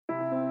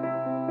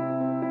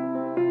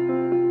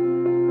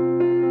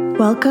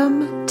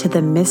Welcome to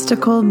the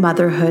Mystical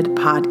Motherhood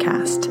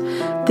Podcast.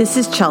 This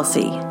is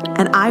Chelsea,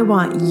 and I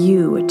want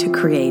you to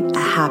create a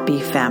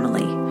happy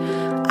family.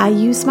 I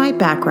use my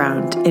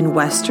background in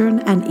Western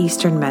and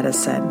Eastern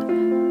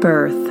medicine,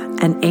 birth,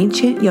 and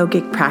ancient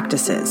yogic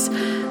practices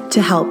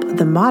to help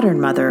the modern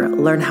mother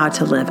learn how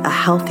to live a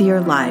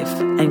healthier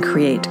life and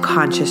create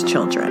conscious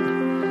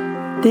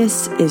children.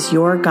 This is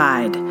your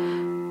guide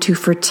to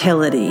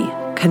fertility,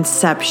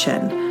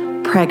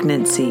 conception,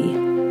 pregnancy,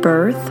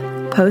 birth,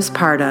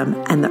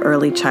 postpartum, and the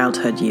early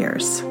childhood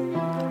years.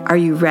 Are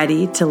you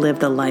ready to live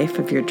the life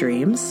of your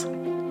dreams?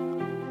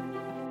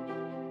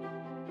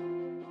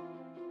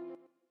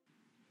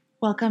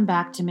 Welcome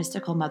back to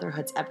Mystical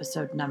Motherhood's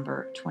episode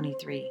number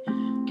 23.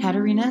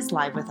 Katerina is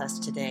live with us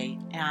today,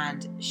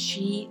 and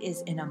she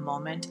is in a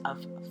moment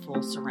of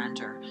full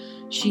surrender.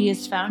 She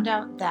has found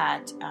out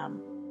that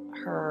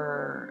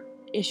her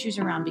issues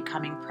around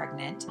becoming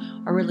pregnant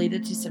are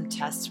related to some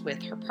tests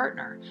with her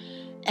partner.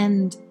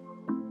 And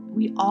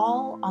we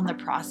all on the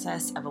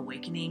process of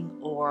awakening,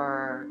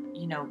 or,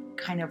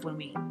 kind of when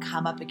we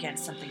come up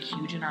against something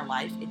huge in our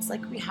life, it's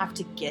like we have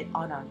to get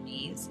on our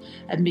knees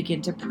and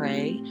begin to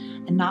pray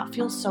and not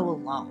feel so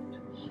alone.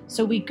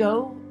 So we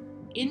go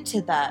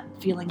into the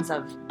feelings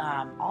of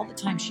all the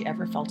time she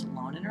ever felt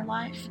alone in her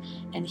life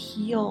and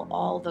heal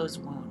all those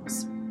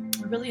wounds.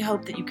 I really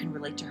hope that you can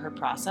relate to her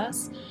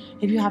process.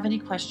 If you have any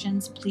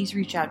questions, please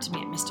reach out to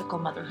me at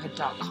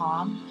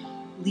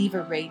mysticalmotherhood.com, leave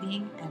a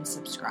rating, and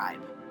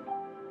subscribe.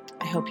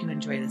 I hope you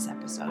enjoy this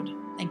episode.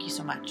 Thank you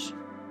so much.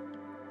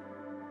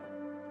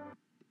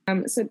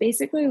 So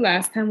basically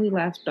last time we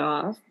left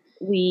off,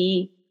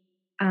 we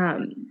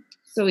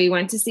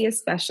went to see a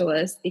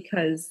specialist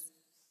because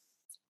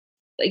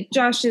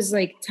Josh's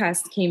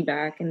test came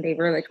back and they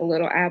were a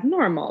little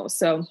abnormal.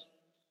 So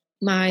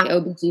my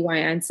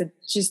OBGYN said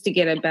just to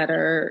get a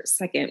better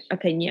second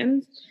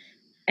opinion.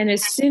 And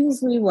as soon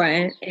as we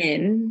went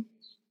in,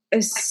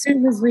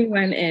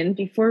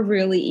 before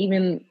really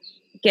even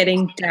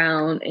getting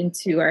down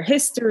into our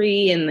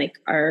history and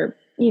our,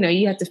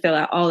 you have to fill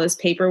out all this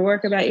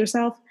paperwork about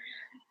yourself.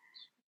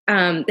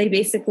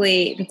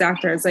 The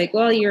doctor was like,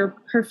 well, you're a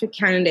perfect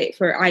candidate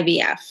for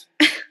IVF.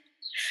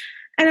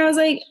 And I was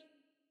like,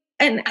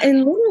 and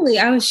literally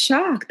I was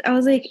shocked. I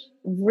was like,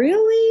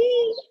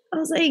 really? I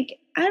was like,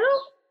 I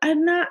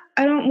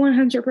don't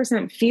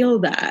 100% feel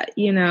that,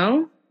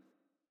 I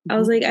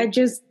was like, I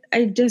just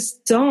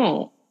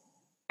don't.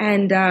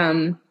 And,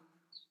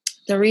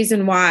 the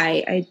reason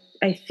why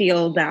I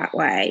feel that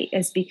way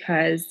is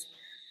because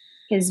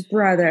his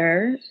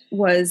brother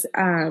was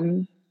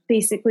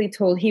basically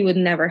told he would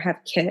never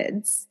have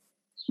kids,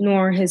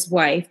 nor his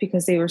wife,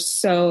 because they were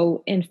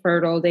so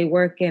infertile. They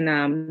work in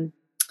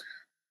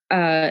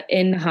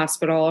the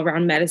hospital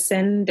around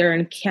medicine. They're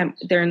in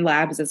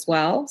labs as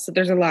well. So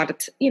there's a lot of,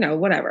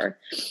 whatever.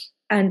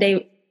 And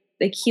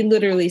he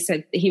literally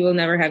said he will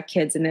never have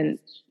kids. And then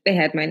they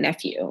had my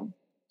nephew,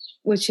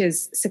 which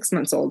is 6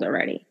 months old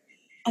already.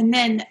 And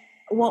then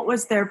what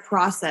was their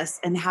process,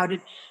 and how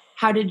did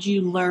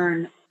you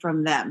learn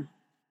from them?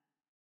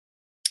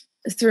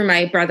 Through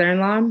my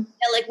brother-in-law. Yeah,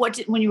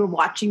 when you were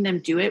watching them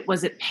do it,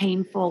 was it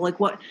painful?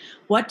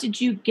 What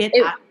did you get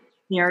out of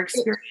their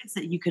experience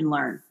that you can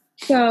learn?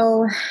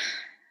 So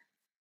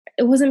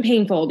it wasn't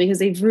painful because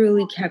they've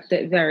really kept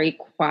it very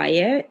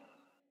quiet.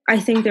 I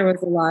think there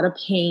was a lot of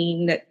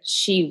pain that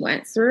she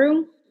went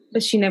through,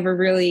 but she never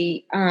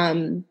really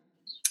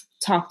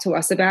talked to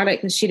us about it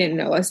because she didn't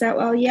know us that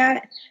well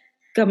yet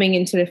coming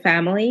into the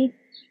family.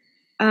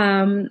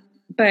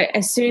 But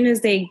as soon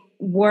as they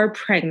were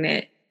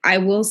pregnant, I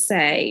will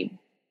say,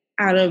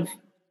 out of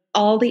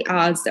all the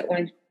odds that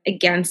went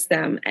against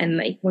them,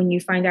 and when you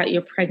find out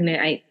you're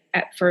pregnant,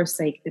 at first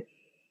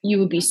you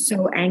would be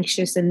so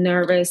anxious and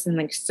nervous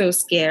and so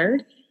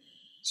scared.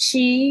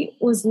 She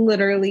was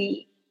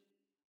literally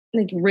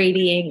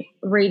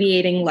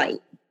radiating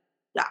light.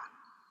 Yeah.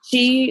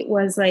 She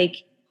was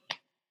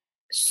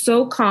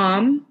so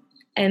calm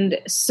and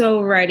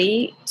so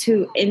ready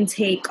to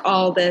intake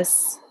all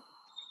this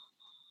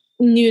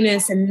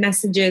newness and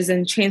messages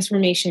and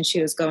transformation she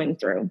was going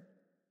through.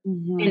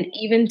 Mm-hmm. And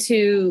even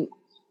to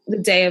the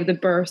day of the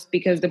birth,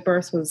 because the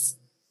birth was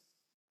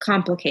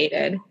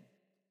complicated.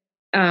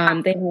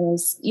 There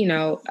was,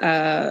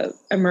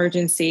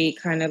 emergency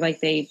kind of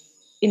they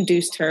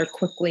induced her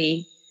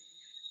quickly.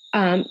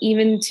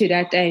 Even to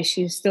that day,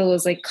 she still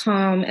was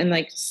calm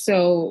and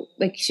so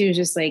she was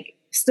just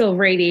still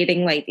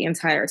radiating light the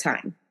entire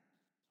time.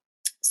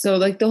 So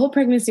the whole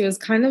pregnancy was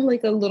kind of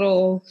a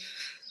little,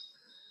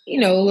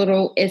 a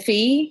little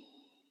iffy,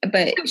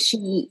 but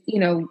she,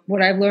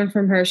 what I've learned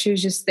from her, she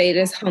was just stayed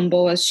as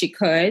humble as she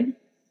could.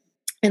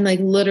 And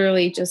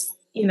literally just,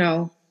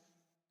 you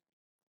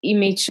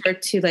made sure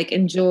to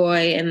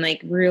enjoy and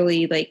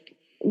really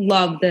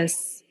love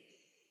this,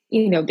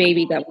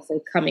 baby that was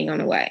coming on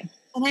the way.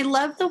 And I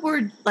love the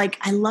word,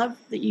 I love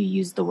that you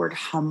use the word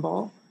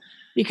humble,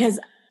 because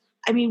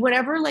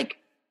whatever,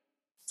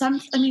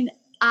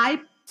 I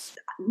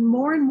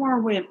more and more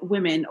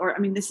women, or I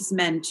mean, this is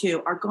men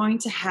too, are going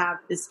to have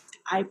this,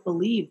 I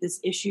believe, this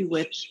issue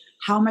with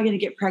how am I going to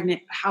get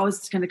pregnant? How is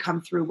this going to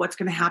come through? What's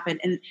going to happen?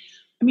 And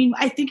I mean,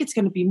 I think it's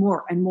going to be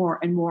more and more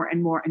and more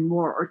and more and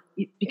more, or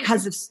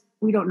because of,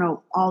 we don't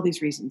know all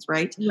these reasons,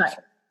 right? Right.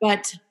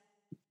 But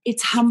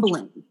it's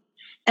humbling.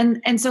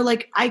 And so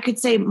like I could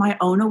say my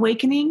own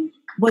awakening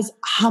was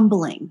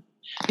humbling,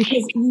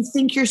 because you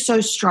think you're so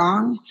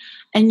strong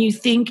and you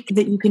think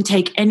that you can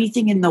take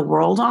anything in the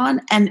world on,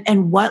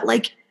 and what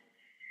like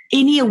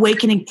any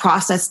awakening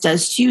process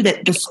does to you,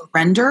 that the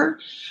surrender,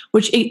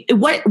 which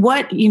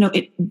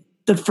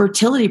the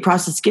fertility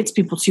process gets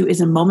people to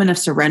is a moment of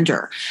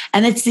surrender.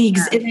 And it's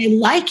and I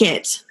like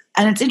it.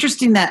 And it's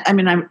interesting that, I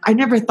mean, I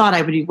never thought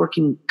I would be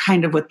working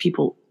kind of with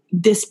people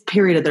this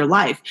period of their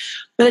life,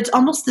 but it's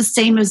almost the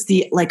same as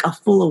like a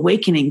full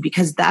awakening,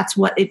 because that's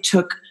what it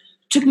took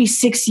me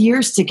 6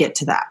 years to get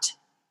to that.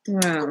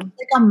 Wow. It's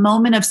like a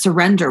moment of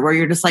surrender where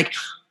you're just like,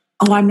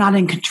 oh, I'm not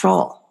in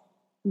control.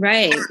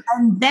 Right.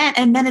 And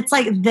then it's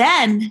like,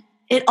 then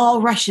it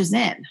all rushes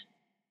in,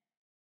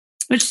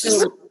 which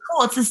is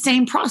cool. It's the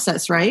same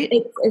process, right?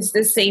 It's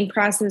the same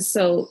process.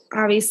 So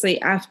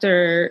obviously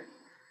after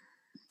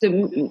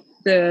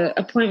the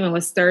appointment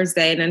was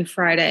Thursday, and then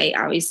Friday,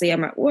 obviously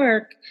I'm at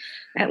work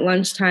at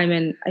lunchtime,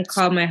 and I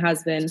called my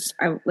husband.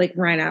 I like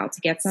ran out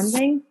to get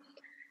something,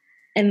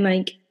 and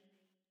like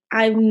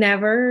I've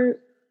never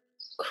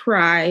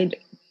cried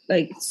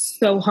like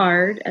so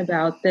hard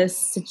about this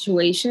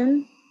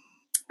situation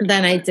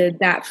than I did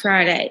that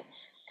Friday.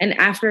 And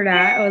after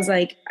that, I was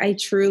like, I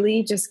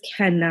truly just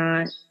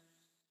cannot.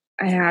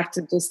 I have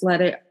to just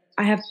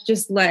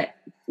let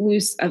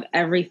loose of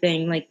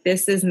everything. Like,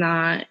 this is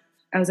not,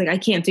 I was like, I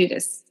can't do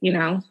this, you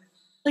know?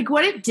 Like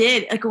what it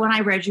did, like when I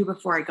read you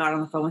before I got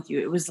on the phone with you,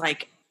 it was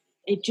like,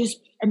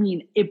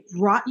 it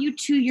brought you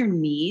to your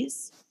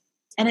knees,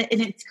 and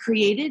it's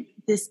created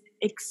this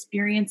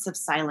experience of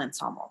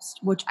silence almost,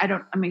 which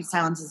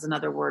silence is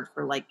another word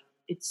for like,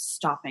 it's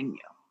stopping you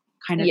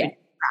kind of in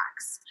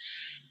tracks.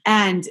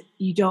 And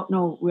you don't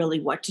know really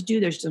what to do.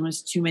 There's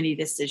almost too many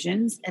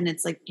decisions. And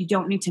it's like, you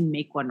don't need to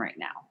make one right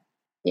now.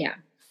 Yeah.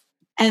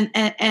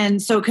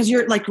 And so, cause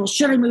you're like, well,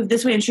 should I move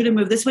this way? And should I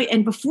move this way?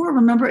 And before,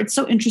 remember, it's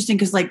so interesting.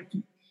 Cause like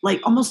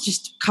almost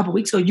just a couple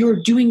weeks ago, you were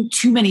doing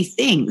too many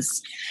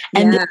things,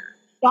 and this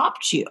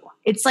stopped you.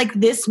 It's like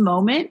this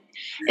moment.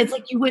 It's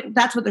like you went,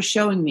 that's what they're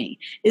showing me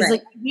is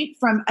like, you went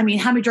from, I mean,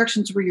 how many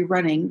directions were you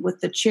running with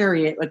the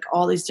chariot? Like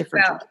all these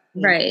different.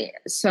 Right.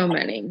 So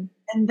many.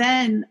 And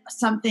then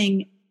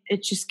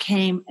it just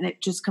came and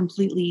it just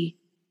completely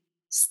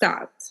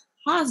stopped,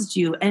 paused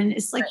you. And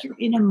it's like you're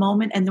in a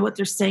moment, and what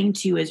they're saying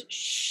to you is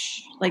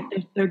shh. Like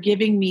they're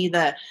giving me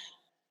the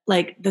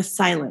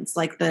silence,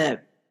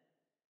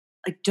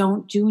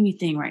 don't do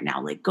anything right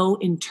now. Like go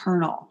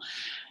internal.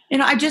 You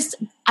know,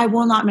 I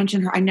will not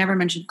mention her. I never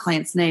mentioned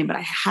client's name, but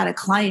I had a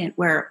client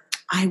where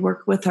I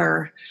worked with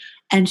her,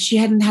 and she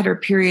hadn't had her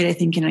period, I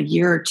think, in a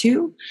year or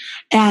two.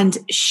 And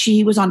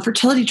she was on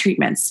fertility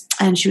treatments,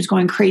 and she was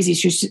going crazy.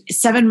 She was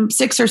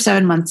 6 or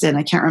 7 months in.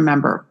 I can't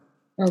remember.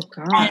 Oh,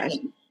 God.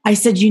 And I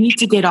said, you need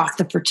to get off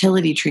the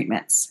fertility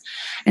treatments.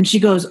 And she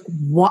goes,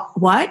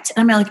 what?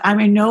 And I'm like,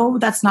 I know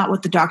that's not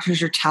what the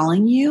doctors are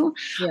telling you.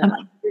 Yeah. I'm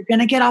like, you're going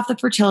to get off the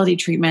fertility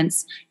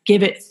treatments,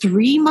 give it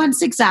 3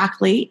 months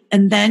exactly,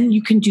 and then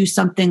you can do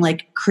something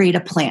like create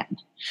a plan.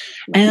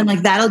 Mm-hmm. And then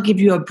like, that'll give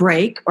you a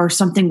break, or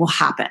something will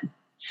happen.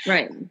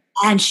 Right.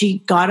 And she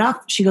got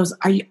up, she goes,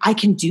 I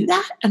can do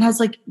that? And I was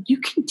like,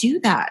 you can do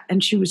that.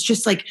 And she was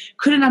just like,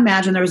 couldn't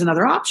imagine there was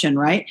another option,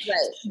 right?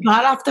 She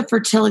got off the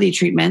fertility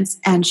treatments,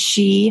 and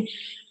she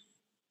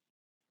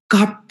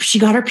got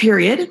her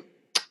period.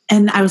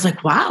 And I was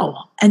like,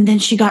 wow. And then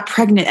she got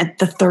pregnant at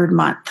the 3rd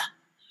month.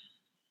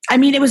 I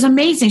mean, it was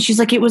amazing. She's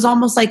like, it was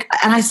almost like,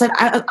 and I said,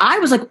 I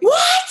was like,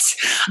 what?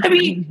 I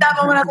mean, that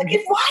moment I was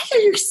like, what? Are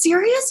you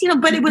serious? You know,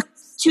 but it was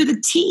to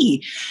the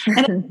T.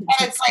 And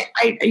it's like,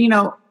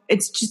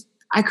 it's just,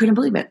 I couldn't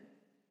believe it.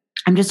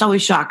 I'm just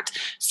always shocked.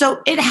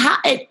 So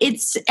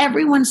it's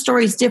everyone's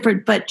story is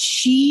different, but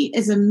she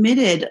is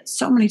admitted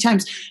so many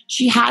times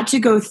she had to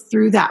go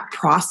through that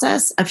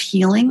process of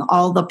healing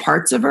all the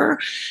parts of her.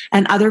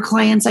 And other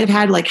clients I've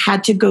had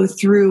had to go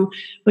through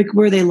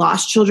where they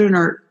lost children,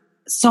 or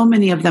so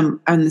many of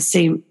them are in the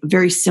same,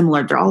 very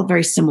similar. They're all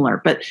very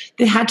similar, but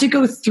they had to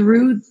go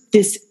through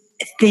this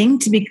thing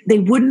they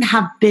wouldn't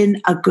have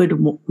been a good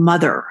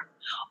mother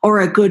or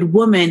a good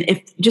woman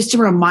just a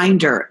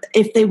reminder,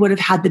 if they would have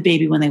had the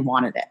baby when they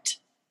wanted it.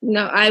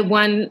 No, I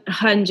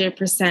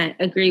 100%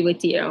 agree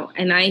with you.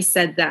 And I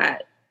said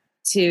that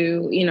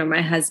to,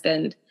 my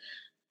husband,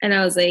 and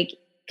I was like,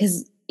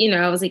 cause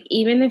I was like,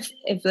 even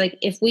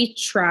if we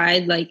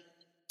tried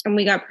and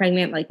we got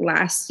pregnant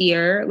last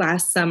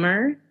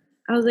summer,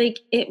 I was like,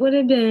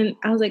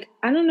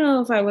 I don't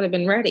know if I would have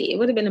been ready. It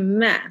would have been a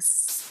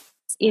mess,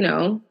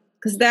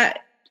 because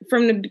that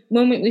from the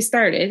moment we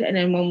started, and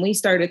then when we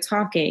started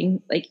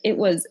talking,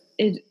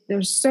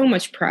 there's so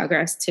much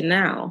progress to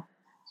now,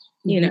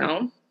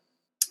 And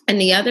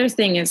the other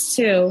thing is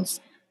too,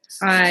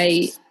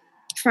 I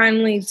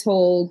finally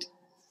told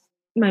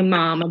my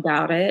mom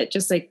about it,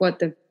 just like what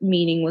the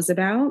meeting was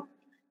about.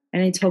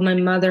 And I told my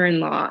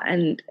mother-in-law.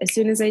 And as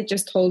soon as I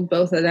just told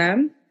both of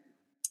them,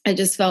 I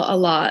just felt a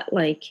lot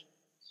like,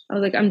 I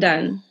was like, I'm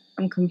done.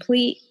 I'm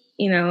complete.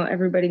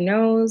 Everybody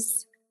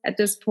knows at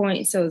this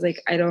point. So it's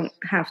like, I don't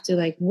have to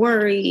like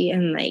worry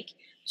and like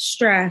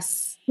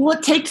stress. Well,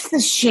 it takes the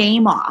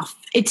shame off.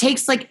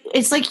 It's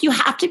like you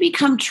have to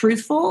become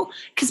truthful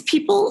because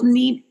people,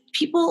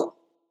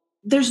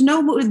 there's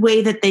no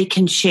way that they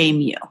can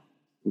shame you.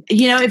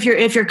 If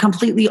you're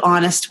completely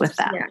honest with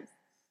them. Yeah.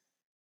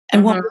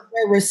 And what was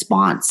their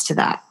response to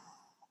that?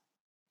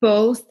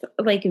 Both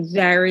like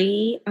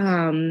very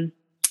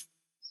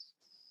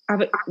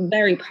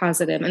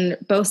positive, and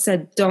both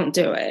said, don't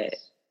do it.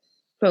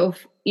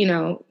 Both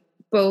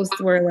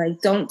were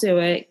like, don't do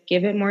it.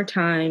 Give it more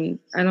time.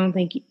 I don't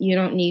think you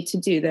don't need to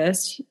do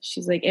this.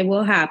 She's like, it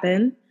will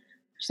happen.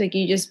 She's like,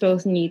 you just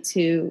both need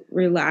to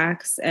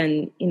relax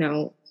and,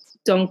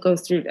 don't go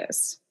through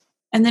this.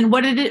 And then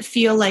what did it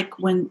feel like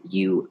when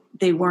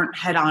they weren't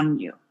head on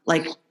you,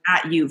 like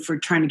at you for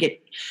trying to get,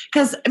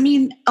 because I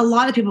mean, a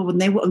lot of people, when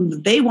they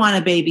want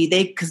a baby,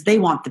 because they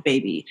want the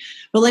baby,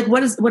 but like, what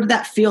did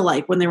that feel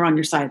like when they were on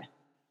your side?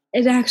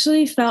 It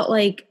actually felt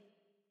like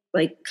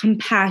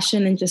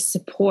compassion and just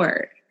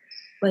support.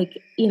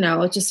 Like,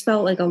 it just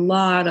felt like a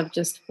lot of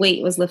just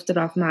weight was lifted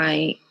off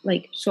my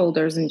like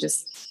shoulders, and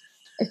just,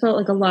 it felt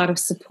like a lot of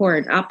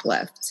support and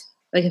uplift.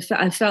 Like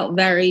I felt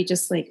very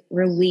just like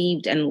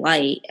relieved and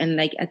light. And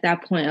like at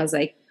that point I was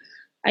like,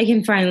 I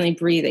can finally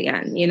breathe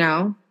again,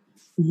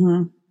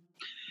 Mm-hmm.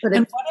 But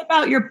what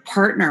about your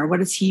partner?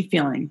 What is he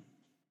feeling?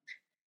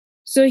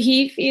 So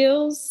he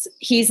feels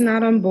he's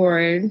not on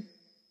board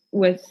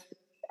with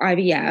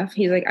IVF.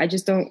 He's like, I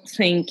just don't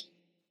think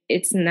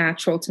it's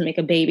natural to make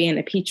a baby in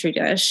a petri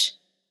dish.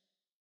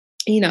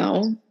 He's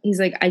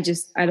like, I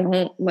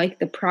don't like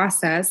the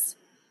process.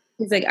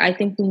 He's like, I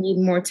think we need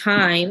more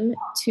time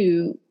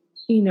to,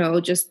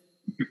 just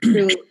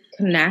really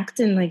connect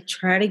and like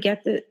try to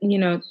get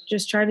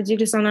just try to do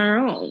this on our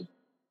own.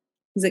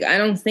 He's like, I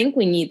don't think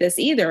we need this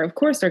either. Of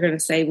course they're going to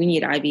say we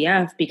need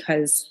IVF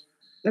because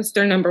that's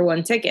their number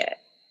one ticket.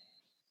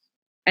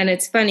 And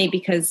it's funny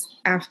because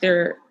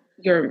after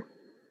your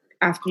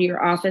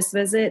office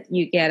visit,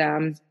 you get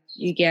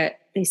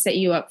they set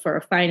you up for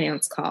a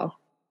finance call,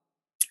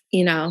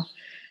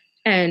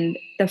 and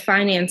the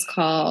finance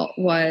call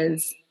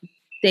was,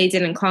 they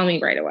didn't call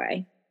me right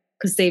away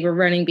because they were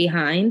running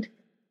behind.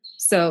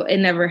 So it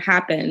never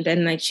happened.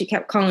 And like, she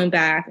kept calling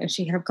back and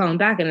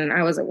then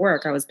I was at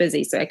work, I was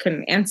busy, so I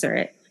couldn't answer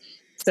it.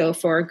 So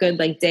for a good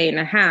like day and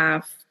a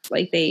half,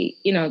 like they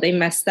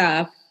messed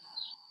up.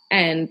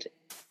 And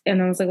I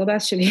was like, well,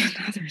 that should be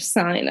another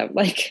sign of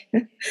like,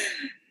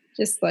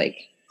 just like.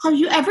 Have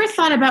you ever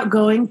thought about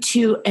going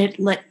to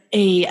an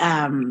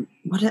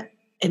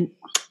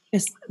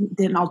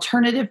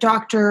alternative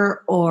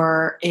doctor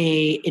or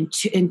a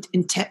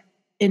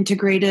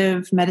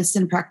integrative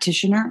medicine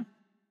practitioner?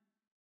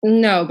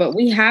 No, but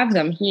we have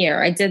them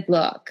here. I did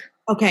look.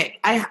 Okay.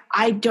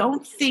 I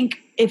don't think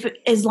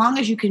as long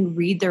as you can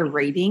read their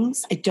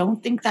ratings, I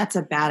don't think that's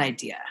a bad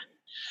idea.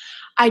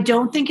 I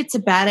don't think it's a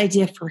bad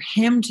idea for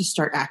him to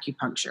start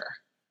acupuncture.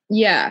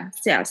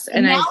 Yes.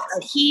 And now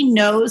that he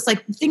knows,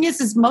 like the thing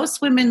is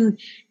most women,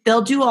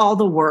 they'll do all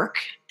the work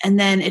and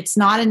then it's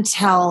not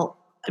until,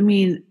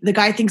 the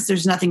guy thinks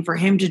there's nothing for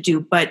him to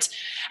do, and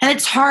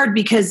it's hard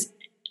because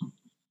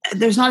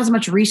there's not as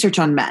much research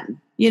on men,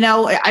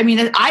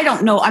 I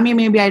don't know.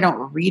 Maybe I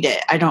don't read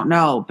it. I don't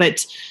know,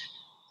 but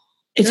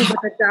it's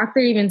but the doctor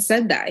even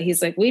said that.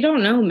 He's like, we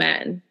don't know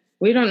men.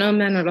 We don't know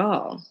men at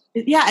all.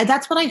 Yeah,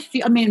 that's what I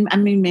feel.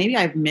 Maybe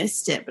I've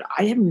missed it, but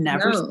I have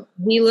never. No,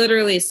 he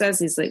literally says,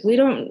 he's like, we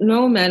don't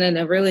know men, and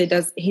it really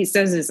does. He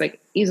says, he's like,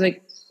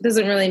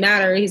 doesn't really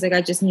matter. He's like,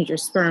 I just need your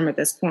sperm at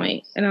this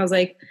point. And I was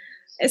like,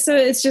 so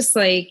it's just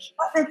like.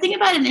 The thing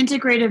about an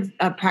integrative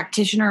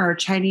practitioner or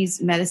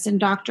Chinese medicine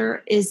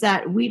doctor is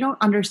that we don't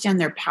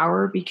understand their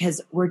power because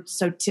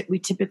we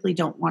typically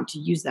don't want to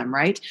use them,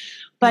 right?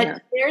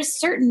 But there's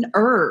certain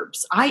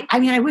herbs.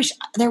 I wish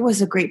there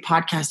was a great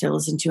podcast I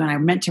listened to, and I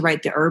meant to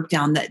write the herb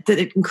down that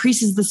it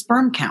increases the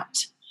sperm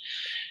count.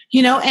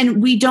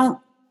 And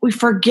we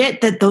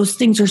forget that those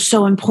things are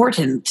so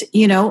important.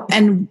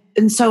 And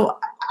so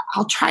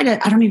I'll try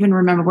to. I don't even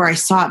remember where I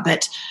saw it,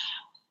 but.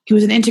 He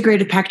was an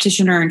integrative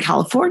practitioner in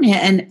California,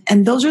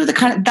 and those are the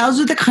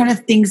kind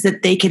of things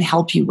that they can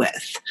help you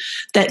with.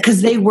 That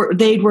because they'd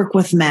work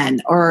with men,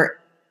 or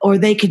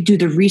they could do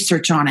the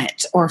research on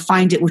it or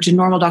find it, which a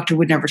normal doctor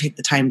would never take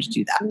the time to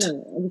do that.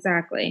 No,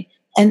 exactly,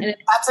 and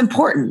that's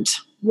important.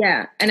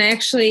 Yeah, and I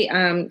actually,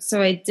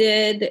 so I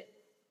did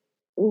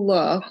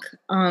look.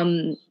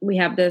 We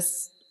have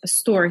this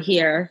store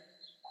here.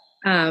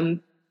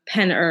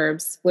 Pen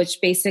Herbs,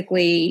 which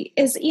basically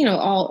is,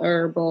 all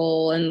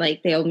herbal, and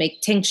like they'll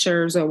make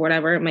tinctures or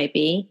whatever it might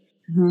be.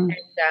 Mm-hmm.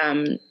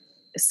 And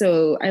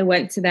so I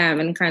went to them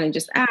and kind of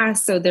just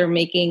asked. So they're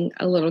making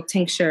a little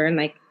tincture and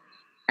a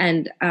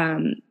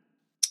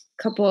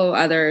couple of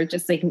other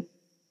just like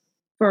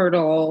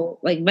fertile,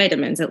 like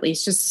vitamins at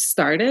least, just to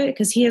start it.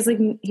 Cause he has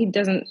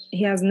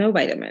no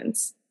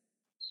vitamins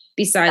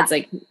besides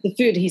like the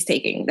food he's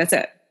taking. That's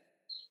it.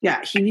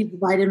 Yeah, he needs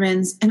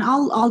vitamins, and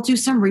I'll do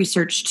some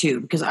research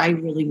too because I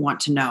really want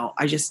to know.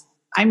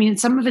 I mean,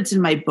 some of it's in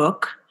my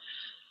book.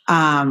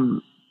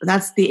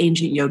 That's the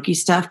ancient yogi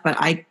stuff, but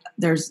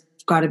there's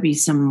got to be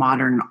some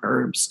modern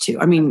herbs too.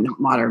 I mean, not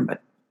modern,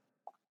 but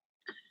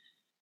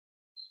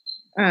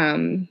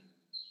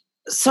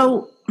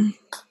so.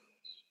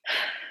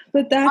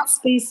 But that's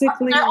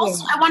basically.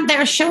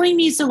 They're showing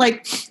me. So,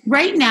 like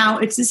right now,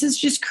 this is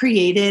just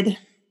created.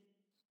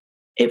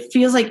 It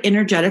feels like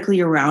energetically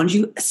around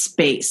you,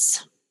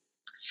 space.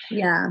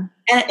 Yeah.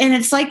 And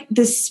it's like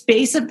the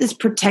space of this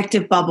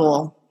protective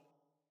bubble.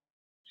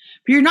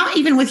 But you're not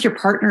even with your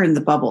partner in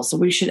the bubble. So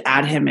we should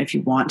add him if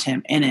you want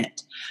him in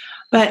it.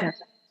 But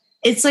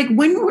it's like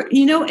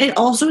it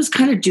also is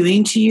kind of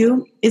doing to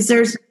you is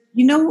there's,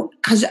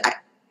 because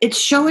it's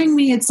showing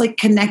me it's like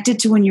connected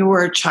to when you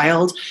were a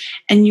child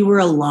and you were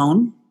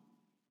alone.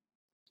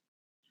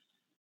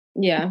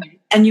 Yeah.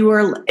 And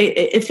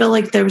it felt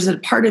like there was a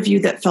part of you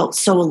that felt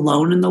so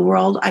alone in the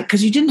world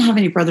because you didn't have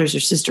any brothers or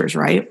sisters,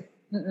 right?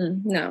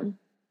 No.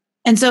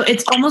 And so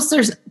it's almost,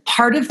 there's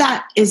part of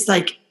that is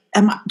like,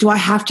 do I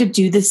have to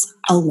do this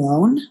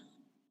alone?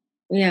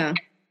 Yeah.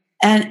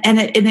 And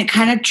it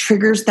kind of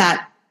triggers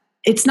that.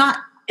 It's not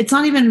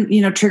even,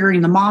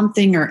 triggering the mom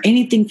thing or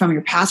anything from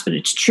your past, but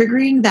it's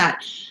triggering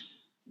that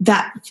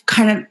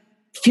kind of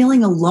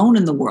feeling alone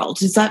in the world.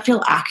 Does that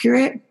feel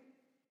accurate?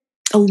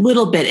 A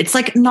little bit. It's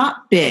like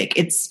not big.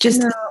 It's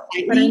just. No,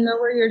 but I know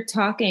where you're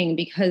talking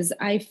because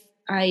I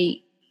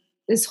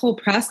this whole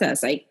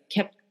process I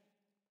kept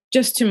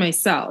just to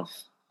myself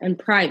and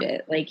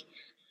private,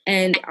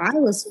 and I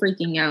was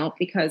freaking out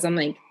because I'm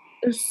like,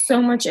 there's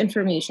so much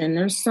information,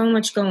 there's so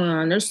much going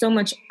on, there's so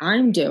much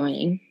I'm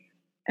doing,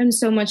 and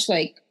so much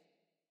like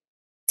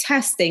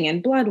testing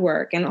and blood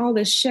work and all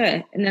this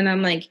shit, and then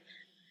I'm like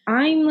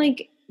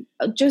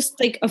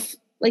just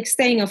like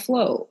staying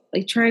afloat,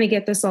 like trying to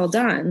get this all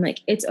done. Like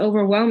it's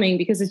overwhelming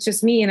because it's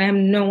just me and I have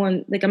no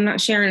one, like I'm not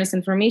sharing this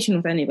information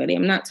with anybody.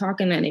 I'm not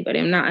talking to anybody.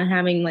 I'm not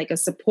having like a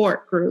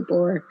support group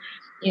or,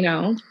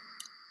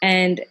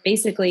 and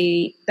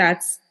basically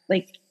that's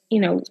like,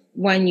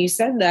 when you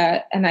said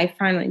that and I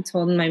finally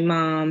told my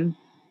mom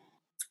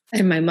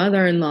and my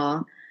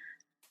mother-in-law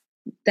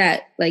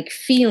that like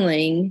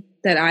feeling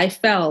that I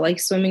felt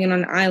like swimming on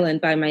an island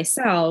by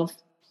myself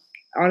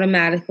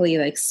automatically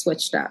like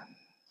switched up.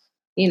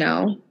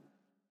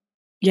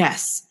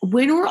 Yes.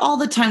 When were all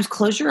the times?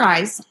 Close your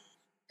eyes.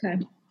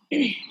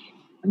 Okay.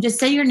 And just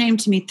say your name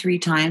to me 3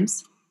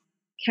 times.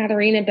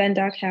 Katarina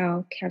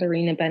Bendak-Howe,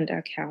 Katarina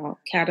Bendak-Howe,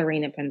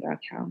 Katarina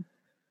Bendak-Howe.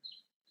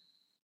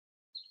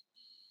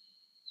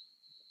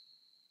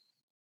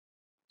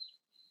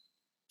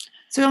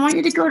 So I want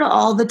you to go to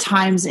all the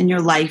times in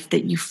your life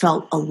that you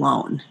felt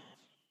alone.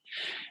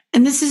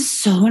 And this is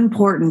so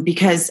important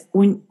because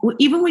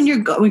even when you're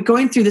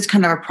going through this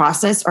kind of a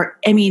process,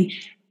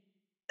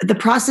 the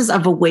process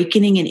of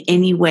awakening in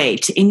any way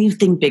to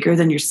anything bigger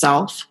than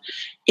yourself,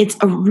 it's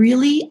a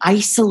really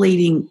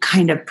isolating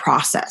kind of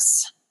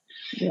process.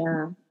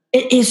 Yeah.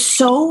 It is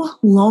so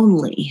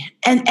lonely.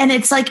 And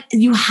it's like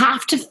you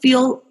have to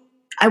feel,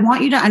 I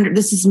want you to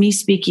this is me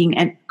speaking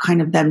and kind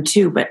of them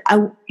too, but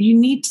you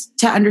need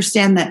to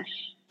understand that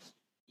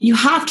you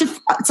have to,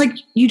 it's like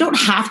you don't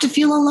have to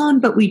feel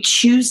alone, but we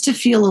choose to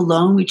feel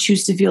alone. We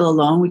choose to feel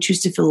alone. We choose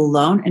to feel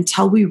alone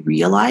until we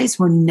realize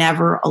we're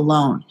never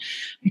alone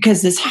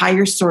because this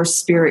higher source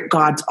spirit,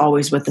 God's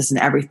always with us in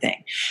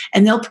everything.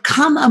 And there'll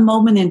come a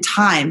moment in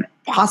time,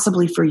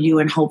 possibly for you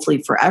and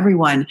hopefully for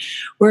everyone,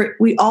 where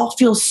we all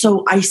feel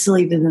so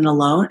isolated and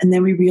alone. And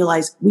then we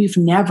realize we've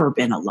never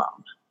been alone.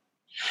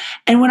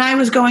 And when I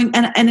was going,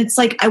 and it's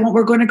like,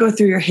 we're going to go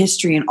through your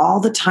history and all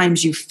the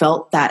times you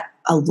felt that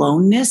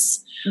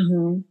aloneness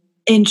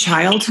in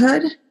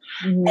childhood,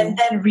 and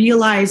then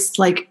realized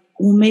like,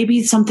 well,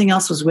 maybe something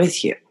else was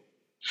with you.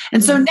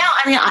 And so now,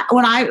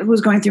 when I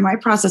was going through my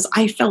process,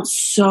 I felt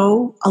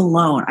so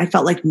alone. I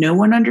felt like no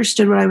one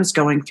understood what I was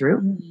going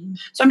through.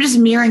 So I'm just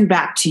mirroring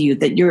back to you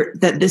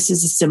that this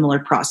is a similar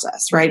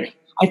process, right?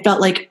 I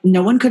felt like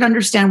no one could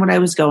understand what I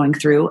was going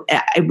through.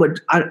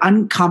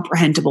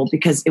 Uncomprehendable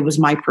because it was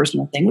my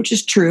personal thing, which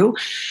is true.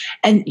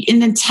 And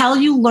until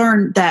you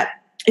learn that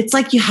it's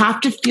like you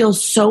have to feel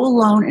so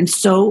alone and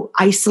so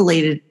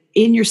isolated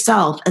in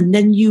yourself, and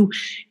then you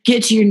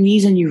get to your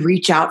knees and you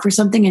reach out for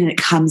something and it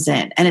comes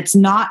in, and it's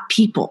not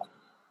people.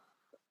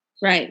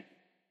 Right.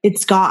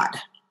 It's God.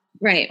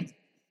 Right.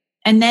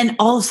 And then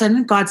all of a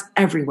sudden God's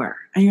everywhere.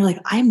 And you're like,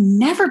 I've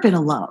never been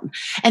alone.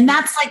 And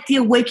that's like the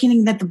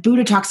awakening that the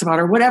Buddha talks about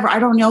or whatever. I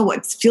don't know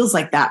what feels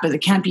like that, but it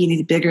can't be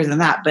any bigger than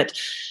that. But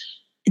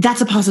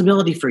that's a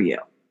possibility for you.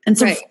 And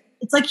so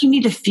it's like you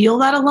need to feel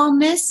that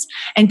aloneness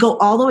and go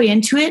all the way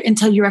into it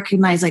until you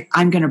recognize like,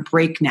 I'm going to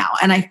break now.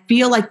 And I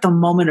feel like the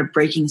moment of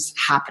breaking is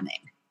happening.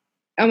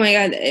 Oh my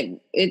God.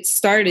 It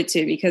started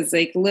to, because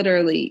like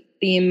literally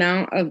the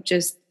amount of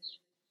just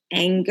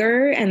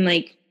anger and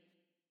like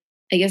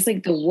I guess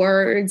like the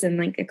words and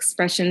like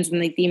expressions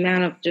and like the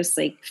amount of just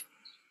like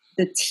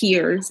the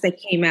tears that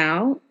came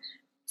out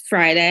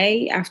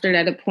Friday after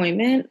that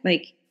appointment,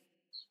 like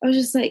I was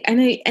just like,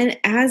 and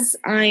as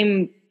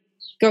I'm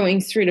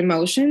going through the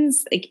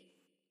motions, like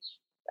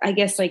I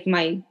guess like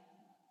my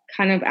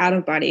kind of out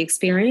of body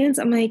experience,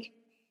 I'm like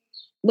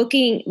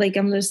looking, like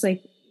I'm just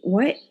like,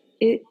 what?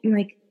 I'm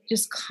like,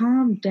 just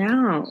calm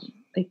down.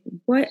 Like,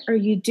 what are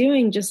you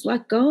doing? Just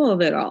let go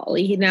of it all,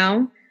 you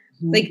know?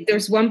 Mm-hmm. Like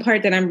there's one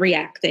part that I'm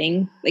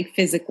reacting, like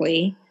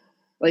physically,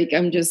 like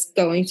I'm just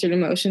going through the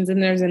motions.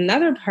 And there's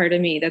another part of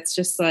me that's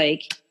just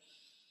like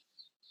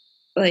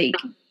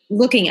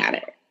looking at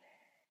it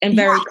and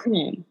very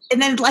calm.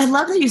 And then I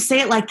love that you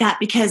say it like that,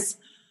 because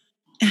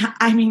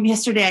I mean,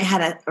 yesterday I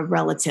had a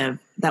relative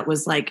that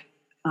was like,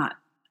 a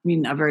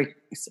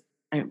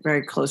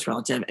very close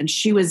relative. And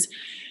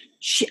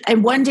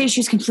and one day she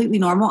was completely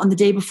normal. And the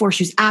day before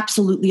she was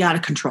absolutely out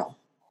of control.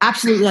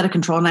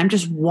 And I'm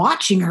just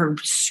watching her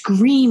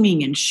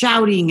screaming and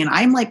shouting. And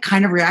I'm like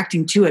kind of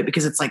reacting to it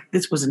because it's like,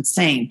 this was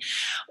insane.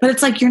 But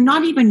it's like, you're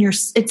not even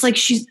it's like,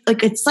 she's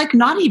like, it's like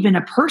not even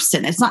a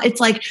person. It's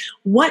like,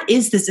 what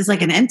is this? It's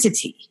like an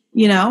entity,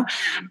 you know?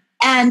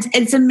 And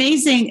it's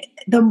amazing.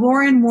 The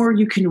more and more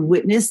you can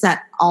witness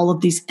that all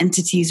of these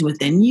entities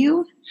within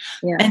you.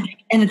 Yeah.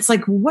 And it's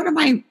like, what am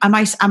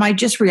I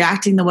just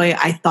reacting the way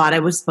I thought I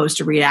was supposed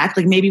to react?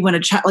 Like maybe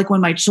when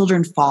when my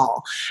children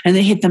fall and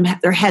they hit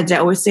their heads, I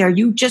always say, are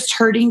you just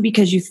hurting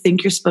because you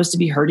think you're supposed to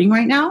be hurting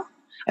right now?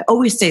 I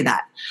always say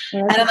that.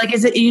 Yeah. And I'm like,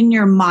 is it in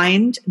your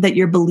mind that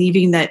you're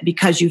believing that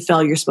because you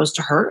fell, you're supposed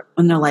to hurt?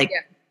 And they're like,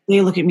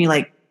 They look at me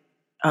like,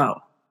 oh.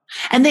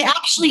 And they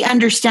actually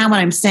understand what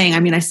I'm saying. I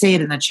mean, I say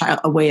it in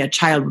a way a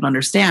child would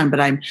understand, but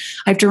I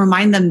have to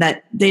remind them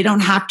that they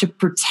don't have to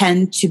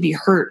pretend to be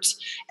hurt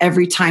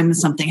every time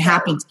something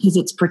happens, because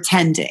it's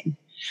pretending.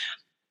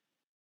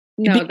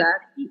 No,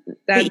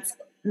 that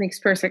makes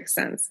perfect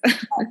sense.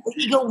 The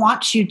ego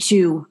wants you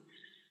to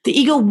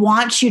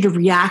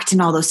react in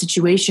all those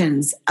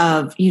situations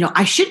of, you know,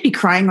 I should be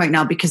crying right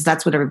now because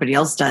that's what everybody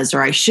else does,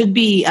 or I should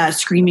be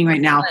screaming right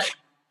now.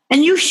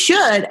 And you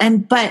should,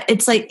 but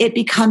it's like, it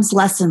becomes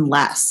less and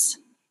less.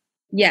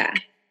 Yeah.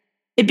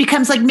 It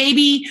becomes like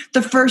maybe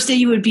the first day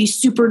you would be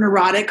super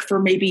neurotic for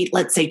maybe,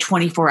 let's say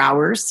 24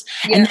 hours,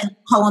 and then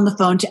call on the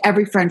phone to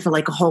every friend for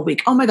like a whole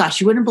week. Oh my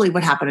gosh, you wouldn't believe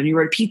what happened. And you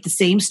repeat the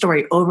same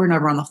story over and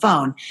over on the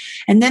phone.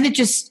 And then it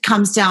just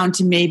comes down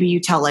to maybe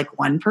you tell like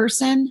one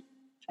person.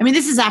 I mean,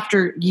 this is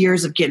after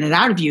years of getting it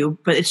out of you,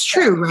 but it's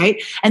true,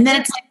 right? And then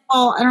it's like,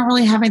 oh, I don't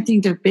really have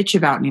anything to bitch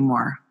about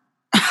anymore.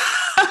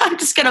 I'm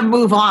just going to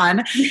move on,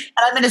 and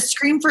I'm going to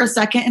scream for a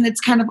second, and it's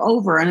kind of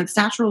over. And it's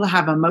natural to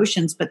have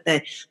emotions, but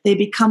they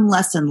become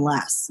less and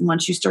less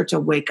once you start to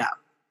wake up.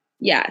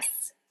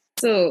 Yes.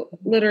 So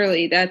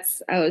literally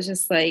I was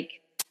just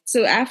like,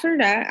 so after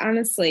that,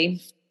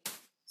 honestly,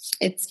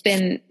 it's,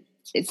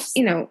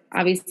 you know,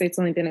 obviously it's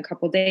only been a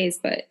couple days,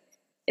 but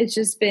it's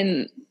just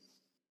been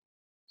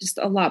just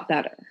a lot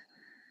better,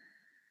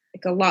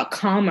 like a lot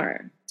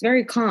calmer. It's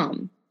very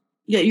calm.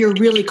 Yeah, you're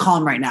really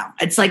calm right now.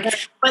 It's like,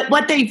 but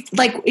what they've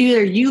like,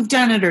 either you've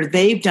done it or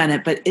they've done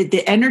it, but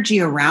the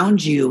energy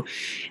around you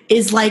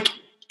is like,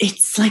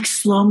 it's like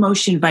slow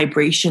motion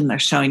vibration they're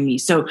showing me.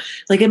 So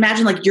like,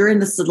 imagine like you're in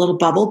this little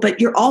bubble, but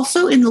you're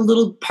also in the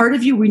little part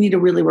of you we need to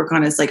really work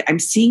on is like, I'm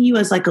seeing you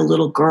as like a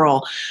little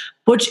girl,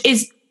 which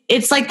is,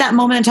 it's like that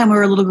moment in time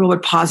where a little girl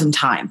would pause in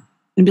time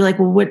and be like,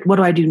 well, what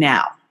do I do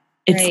now?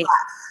 It's right.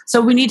 So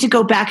we need to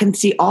go back and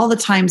see all the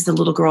times the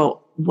little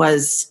girl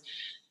was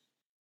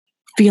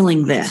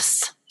feeling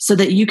this, so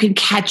that you can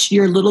catch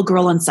your little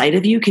girl inside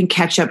of you can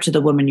catch up to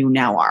the woman you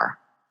now are.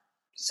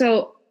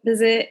 So does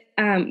it,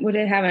 would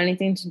it have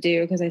anything to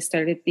do, because I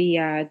started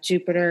the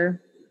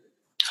Jupiter?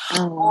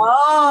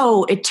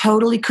 It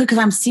totally could, because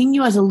I'm seeing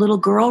you as a little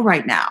girl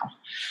right now.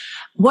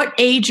 What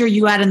age are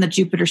you at in the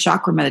Jupiter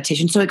chakra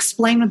meditation? So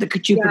explain what the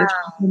Jupiter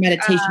chakra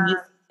meditation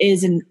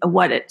is and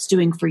what it's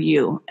doing for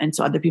you, and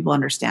so other people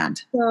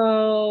understand.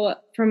 So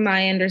from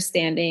my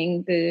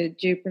understanding, the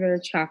Jupiter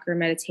chakra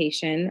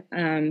meditation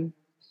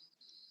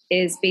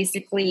is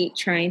basically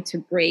trying to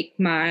break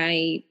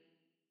my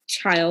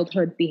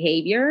childhood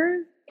behavior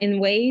in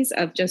ways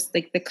of just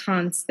like the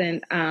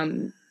constant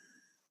and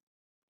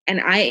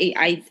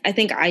I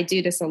think I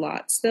do this a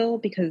lot still,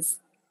 because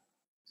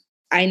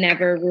I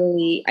never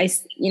really,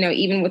 you know,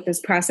 even with this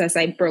process,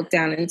 I broke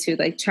down into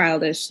like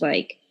childish,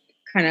 like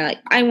kind of like,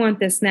 I want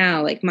this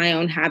now, like my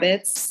own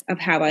habits of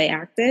how I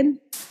acted.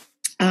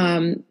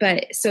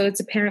 But so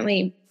it's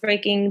apparently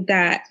breaking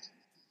that,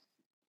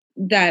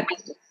 you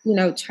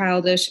know,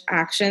 childish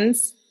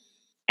actions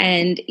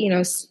and, you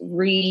know,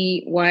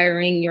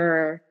 rewiring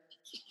your,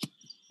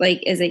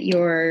 like, is it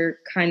your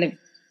kind of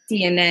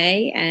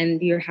DNA and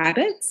your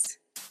habits?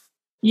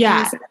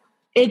 Yeah.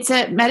 It's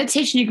a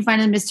meditation you can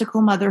find in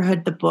Mystical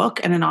Motherhood, the book,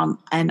 and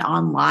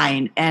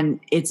online, and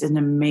it's an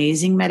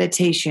amazing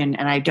meditation.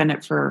 And I've done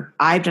it for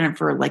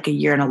like a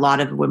year, and a lot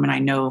of women I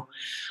know,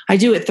 I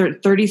do it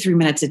 33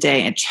 minutes a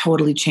day, and it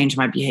totally changed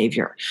my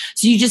behavior.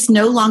 So you just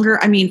no longer,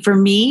 I mean, for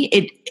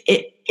me,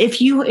 if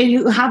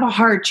you have a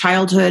hard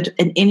childhood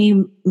in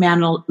any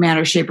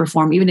manner, shape, or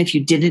form, even if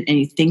you didn't and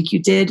you think you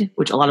did,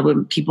 which a lot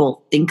of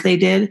people think they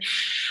did,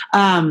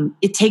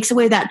 it takes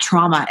away that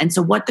trauma. And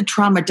so what the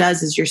trauma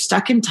does is you're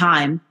stuck in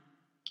time.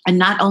 And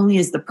not only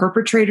is the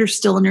perpetrator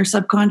still in your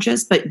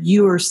subconscious, but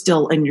you are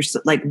still in your,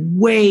 like,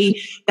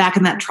 way back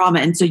in that trauma.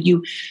 And so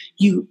you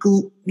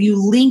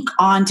link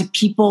on to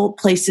people,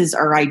 places,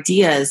 or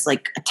ideas,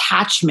 like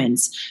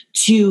attachments,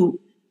 to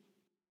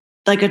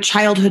like a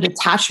childhood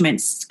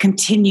attachment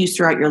continues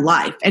throughout your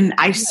life. And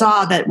I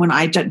saw that when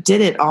I did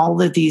it,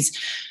 all of these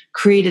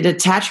created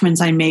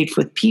attachments I made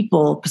with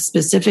people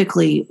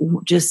specifically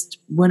just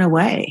went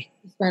away.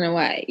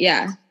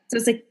 Yeah. So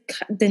it's like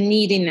the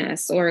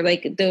neediness, or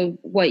like the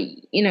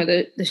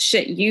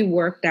shit you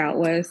worked out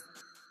with,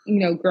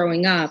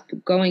 growing up,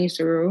 going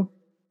through,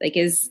 like,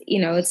 is,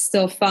 it's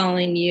still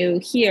following you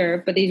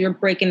here, but you're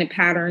breaking a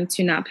pattern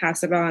to not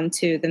pass it on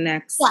to the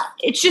next. Yeah,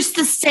 it's just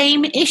the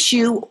same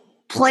issue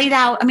played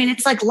out. I mean,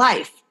 it's like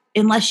life,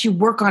 unless you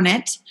work on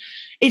it.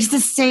 It's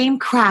the same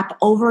crap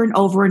over and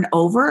over and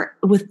over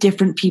with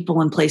different people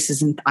and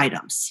places and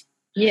items.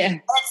 Yeah.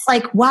 It's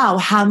like, wow,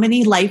 how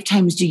many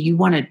lifetimes do you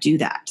want to do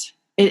that?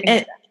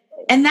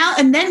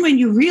 And then when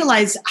you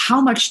realize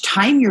how much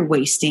time you're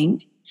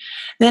wasting,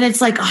 then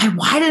it's like,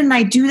 why didn't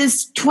I do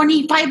this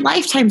 25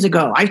 lifetimes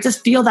ago? I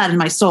just feel that in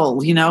my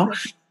soul,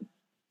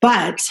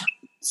 But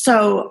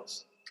so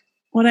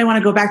what I want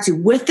to go back to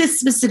with this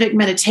specific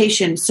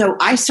meditation. So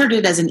I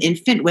started as an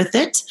infant with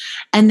it,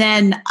 and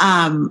then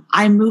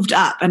I moved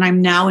up, and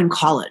I'm now in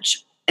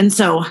college. And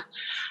so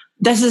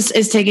this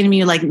is taking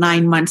me like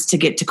 9 months to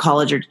get to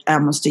college, or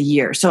almost a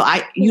year. So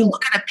you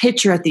look at a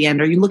picture at the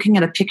end. Are you looking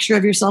at a picture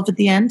of yourself at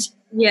the end?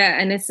 Yeah.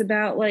 And it's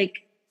about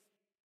like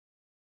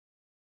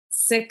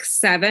 6,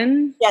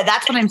 7. Yeah.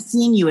 That's what I'm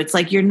seeing you. It's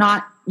like, you're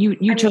not,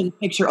 you chose a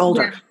picture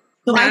older. Yeah.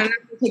 So I'm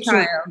a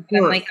child.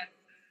 I'm like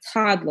a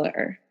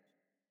toddler,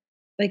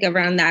 like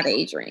around that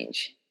age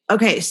range.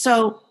 Okay.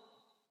 So,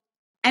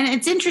 and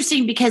it's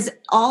interesting because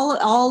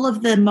all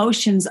of the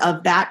emotions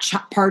of that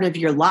part of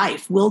your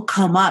life will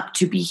come up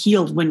to be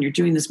healed when you're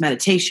doing this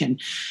meditation.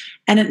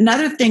 And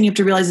another thing you have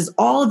to realize is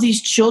all of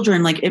these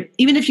children, like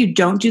even if you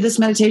don't do this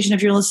meditation,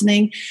 if you're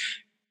listening,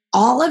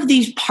 all of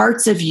these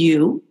parts of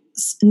you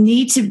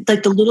need to,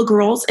 like the little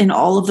girls in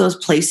all of those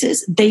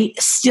places, they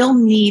still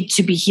need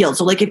to be healed.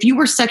 So like if you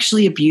were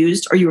sexually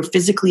abused or you were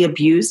physically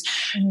abused,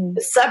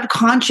 the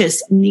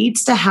subconscious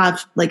needs to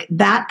have, like,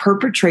 that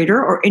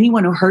perpetrator or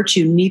anyone who hurt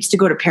you needs to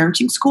go to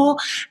parenting school.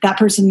 That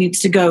person needs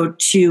to go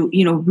to,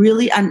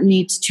 really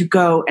needs to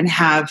go and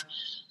have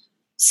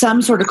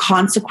some sort of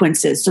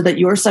consequences so that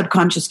your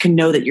subconscious can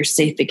know that you're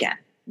safe again.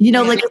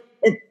 Like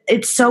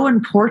it's so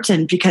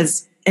important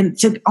and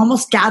to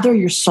almost gather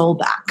your soul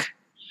back.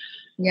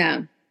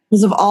 Yeah.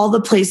 Because of all the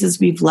places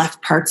we've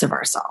left parts of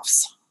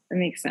ourselves. That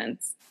makes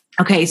sense.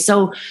 Okay.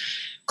 So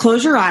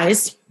close your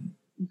eyes.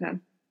 Okay.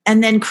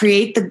 And then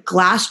create the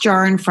glass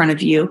jar in front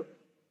of you.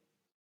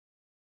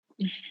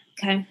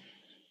 Okay.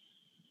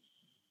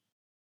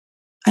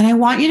 And I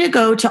want you to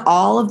go to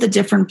all of the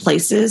different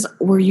places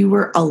where you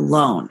were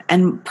alone.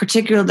 And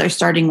particularly they're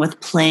starting with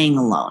playing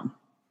alone.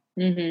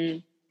 Mm-hmm.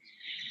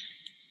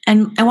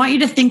 And I want you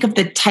to think of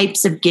the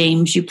types of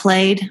games you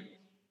played.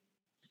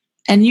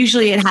 And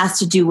usually it has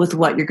to do with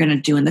what you're going to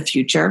do in the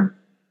future.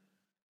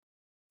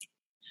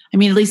 I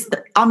mean,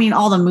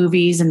 all the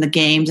movies and the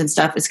games and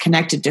stuff is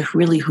connected to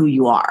really who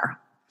you are.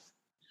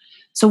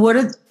 So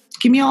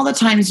give me all the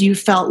times you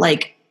felt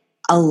like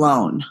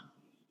alone.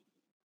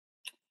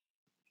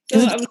 So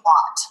I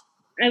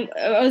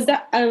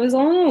was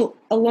alone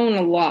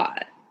a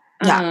lot.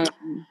 Yeah.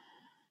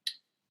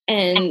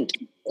 And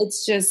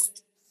it's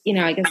just,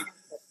 I guess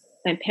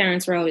my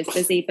parents were always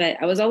busy, but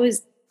I was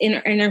always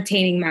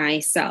entertaining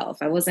myself.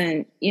 I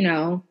wasn't,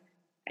 I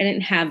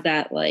didn't have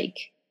that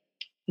like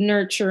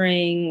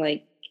nurturing,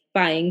 like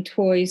buying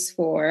toys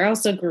for. I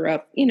also grew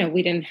up,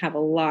 we didn't have a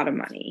lot of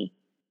money,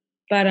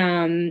 but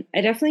I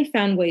definitely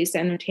found ways to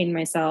entertain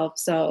myself.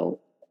 So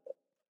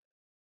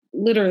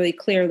literally,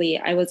 clearly,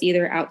 I was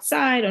either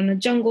outside on a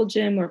jungle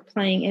gym or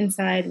playing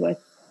inside with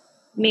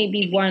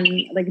maybe one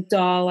like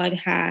doll I'd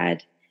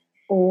had,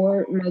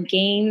 or my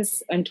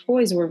games and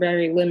toys were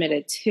very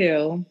limited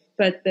too.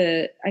 But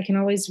I can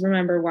always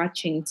remember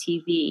watching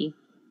TV,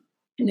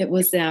 and it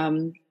was I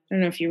don't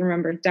know if you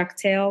remember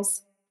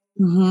DuckTales.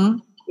 Mm-hmm.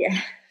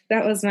 Yeah,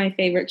 that was my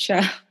favorite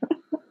show.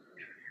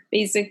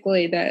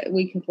 Basically, that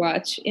we could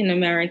watch in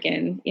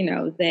American,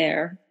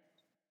 there.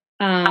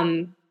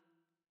 But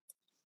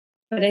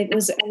it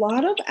was a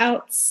lot of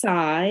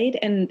outside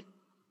and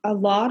a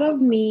lot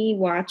of me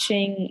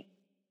watching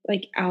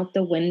like out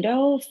the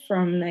window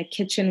from the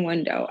kitchen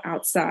window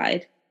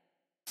outside,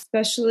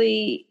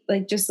 especially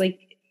like just like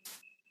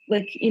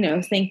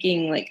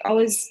thinking like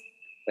always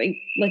like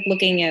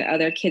looking at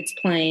other kids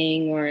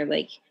playing or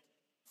like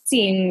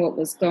seeing what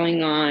was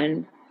going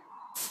on.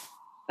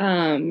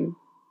 And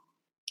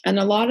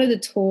a lot of the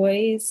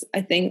toys, I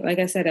think, like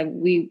I said,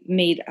 we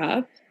made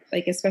up.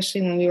 Like,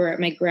 especially when we were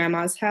at my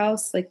grandma's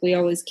house, like we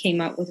always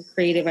came up with a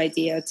creative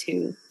idea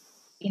to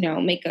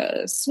make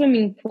a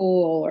swimming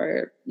pool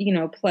or,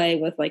 play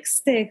with like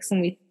sticks.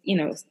 And we,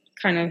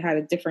 kind of had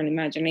a different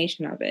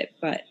imagination of it.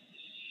 But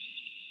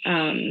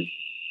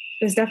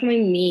there's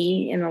definitely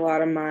me and a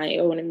lot of my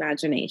own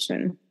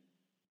imagination.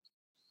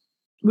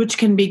 Which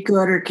can be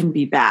good or can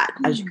be bad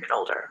as you get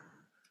older.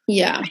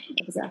 Yeah,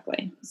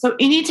 exactly. So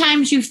any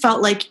times you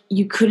felt like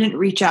you couldn't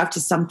reach out to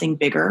something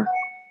bigger,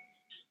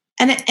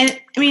 and I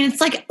mean,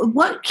 it's like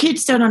what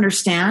kids don't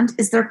understand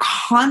is they're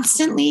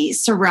constantly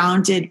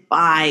surrounded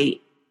by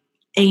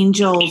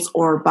angels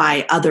or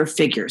by other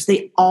figures.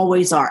 They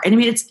always are. And I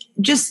mean, it's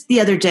just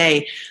the other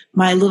day,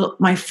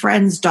 my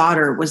friend's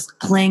daughter was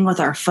playing with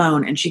our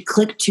phone and she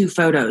clicked 2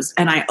 photos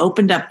and I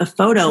opened up the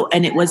photo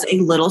and it was a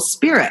little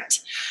spirit.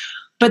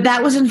 But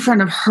that was in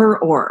front of her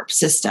orb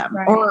system,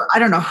 right. Or I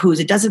don't know whose,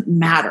 it doesn't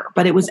matter,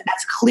 but it was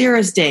as clear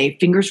as day.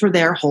 Fingers were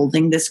there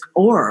holding this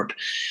orb.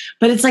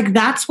 But it's like,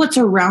 that's what's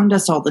around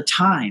us all the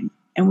time.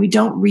 And we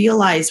don't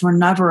realize we're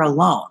never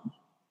alone.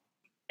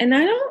 And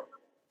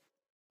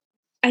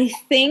I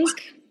think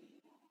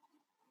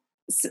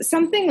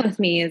something with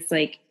me is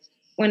like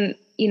when,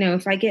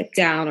 if I get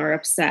down or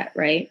upset,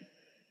 right?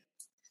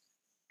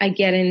 I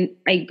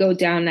go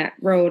down that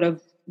road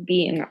of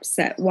being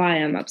upset, why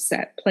I'm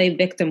upset, play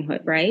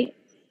victimhood, right?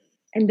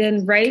 And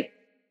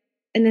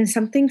then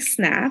something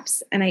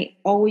snaps and I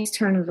always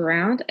turn it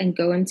around and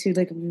go into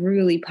like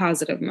really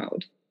positive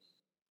mode.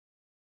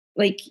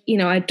 Like,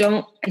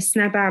 I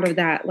snap out of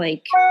that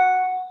like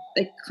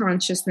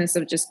consciousness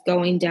of just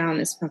going down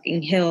this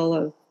fucking hill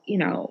of,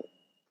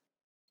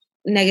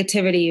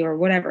 negativity or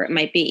whatever it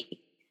might be.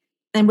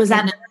 And was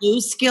that a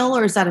new skill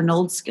or is that an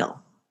old skill?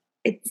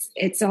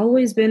 It's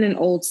always been an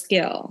old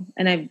skill,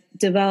 and I've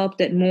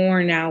developed it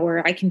more now where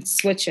I can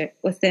switch it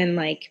within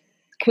like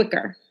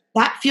quicker.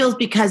 That feels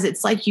because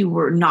it's like you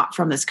were not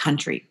from this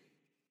country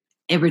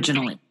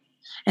originally.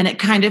 And it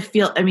kind of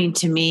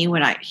to me,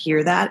 when I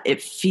hear that,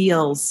 it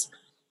feels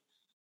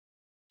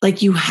like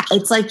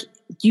it's like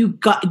you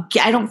got,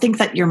 I don't think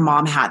that your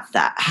mom had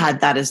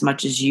that as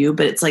much as you,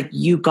 but it's like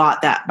you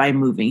got that by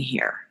moving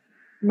here.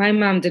 My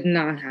mom did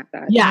not have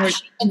that. Yeah.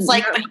 It's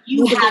like, but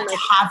you had to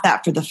have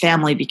that for the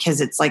family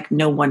because it's like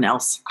no one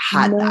else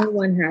had that. No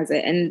one has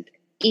it. And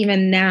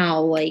even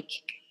now, like,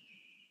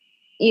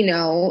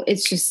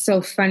 it's just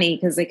so funny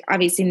because like,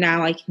 obviously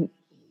now I can,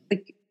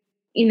 like,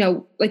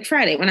 like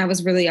Friday when I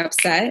was really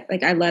upset,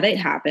 like I let it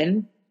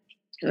happen.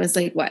 It was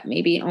like,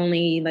 maybe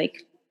only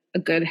like a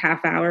good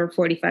half hour,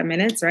 45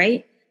 minutes,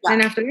 right? Yeah.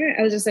 And after that,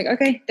 I was just like,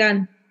 okay,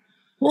 done.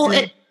 Well,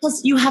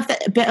 plus you have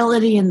the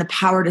ability and the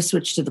power to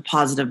switch to the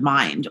positive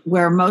mind,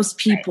 where most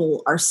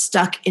people are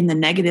stuck in the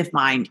negative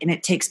mind, and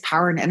it takes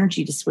power and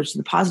energy to switch to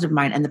the positive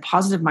mind. And the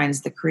positive mind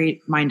is the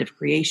mind of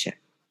creation.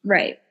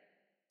 Right.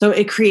 So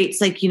it creates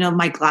like,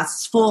 my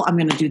glass is full. I'm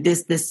going to do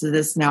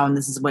this now, and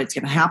this is what's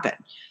going to happen.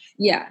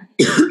 Yeah.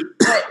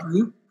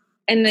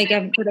 And like,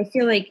 but I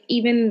feel like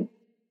even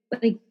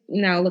like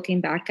now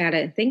looking back at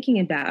it and thinking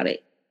about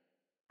it,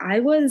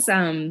 I was,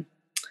 I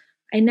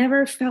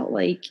never felt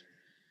like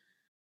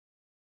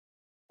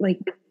a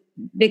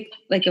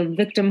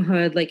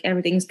victimhood, like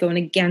everything's going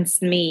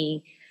against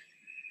me.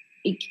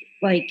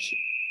 Like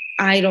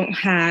I don't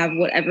have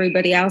what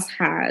everybody else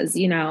has,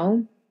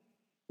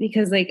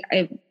 because like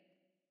I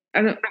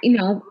don't,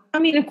 I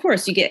mean, of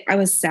course I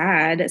was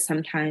sad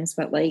sometimes,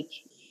 but like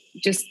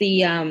just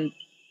the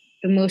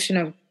emotion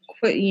of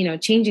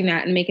changing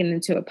that and making it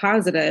into a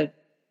positive,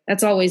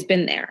 that's always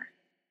been there.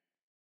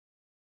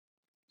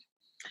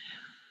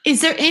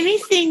 Is there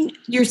anything,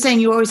 you're saying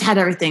you always had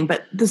everything,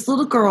 but this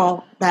little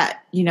girl that,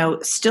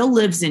 still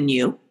lives in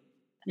you,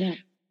 yeah,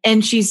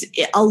 and she's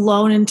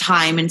alone in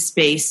time and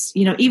space,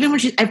 even when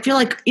I feel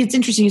like it's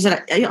interesting. You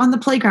said on the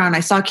playground,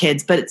 I saw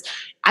kids, but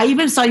I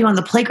even saw you on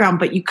the playground,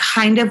 but you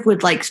kind of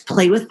would like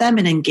play with them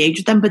and engage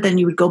with them, but then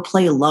you would go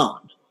play alone.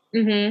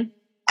 Mm-hmm.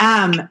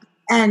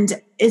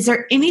 And is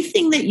there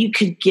anything that you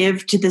could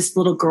give to this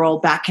little girl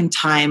back in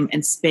time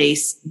and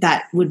space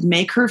that would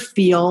make her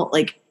feel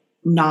like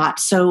not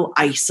so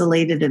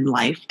isolated in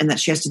life and that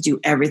she has to do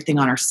everything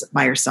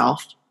by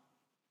herself?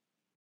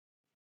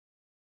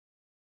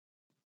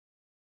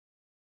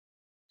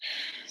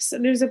 So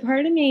there's a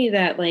part of me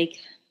that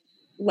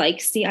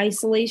likes the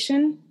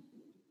isolation,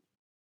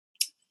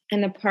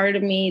 and a part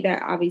of me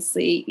that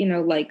obviously,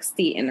 likes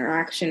the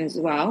interaction as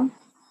well.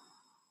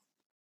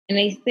 And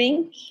I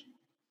think,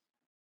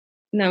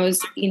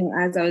 as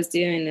I was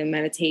doing the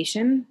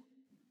meditation,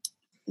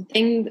 the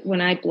thing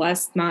when I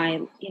blessed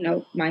my,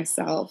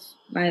 myself,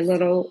 my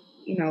little,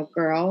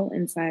 girl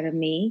inside of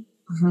me,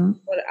 mm-hmm.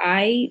 What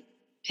I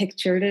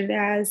pictured it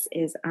as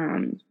is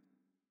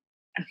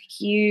a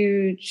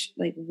huge,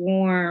 like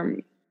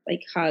warm,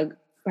 like hug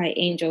by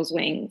angel's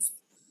wings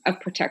of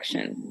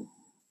protection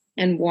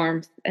and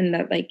warmth, and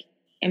that like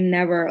I'm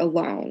never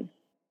alone.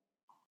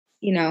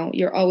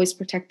 You're always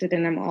protected,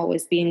 and I'm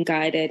always being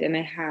guided, and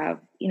I have,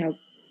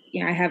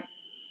 I have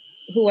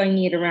who I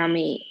need around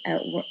me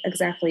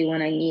exactly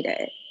when I need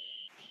it.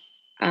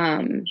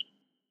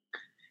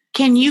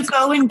 Can you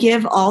go and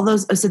give all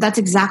those? So that's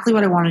exactly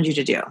what I wanted you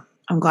to do.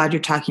 I'm glad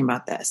you're talking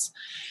about this.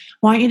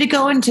 want you to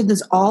go into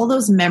all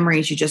those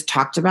memories you just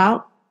talked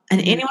about.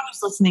 And anyone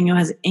who's listening who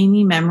has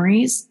any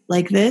memories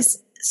like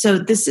this, so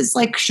this is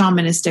like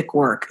shamanistic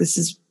work. This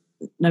is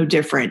no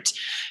different.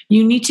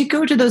 You need to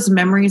go to those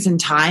memories in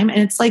time, and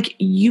it's like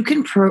you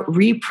can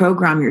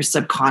reprogram your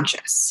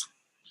subconscious.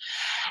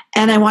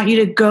 And I want you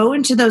to go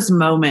into those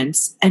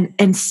moments and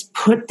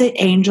put the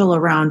angel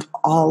around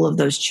all of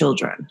those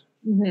children.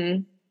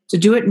 Mm-hmm. So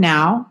do it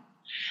now.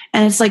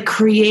 And it's like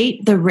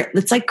create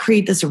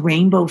this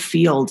rainbow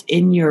field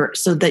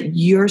so that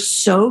you're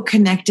so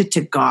connected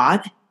to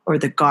God or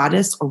the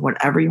goddess or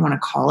whatever you want to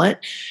call it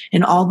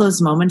in all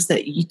those moments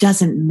that it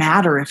doesn't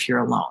matter if you're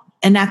alone.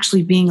 And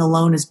actually being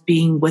alone is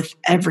being with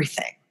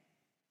everything.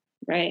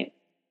 Right.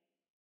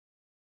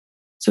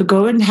 So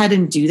go ahead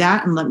and do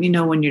that and let me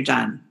know when you're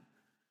done.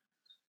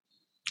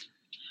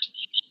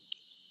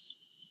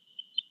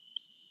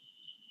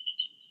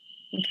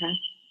 Okay.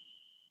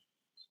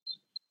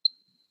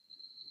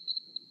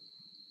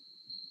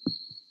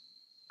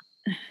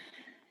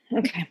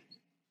 Okay.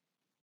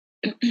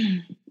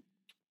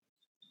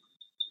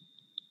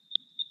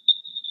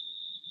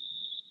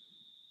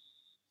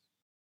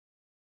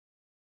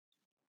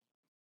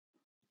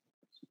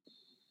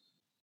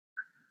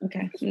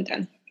 Okay, I'm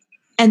done.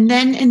 And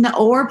then in the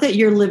orb that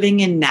you're living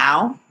in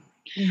now,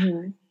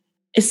 mm-hmm.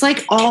 It's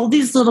like all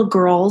these little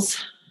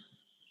girls.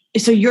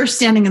 So you're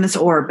standing in this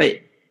orb, but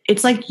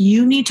it's like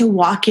you need to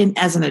walk in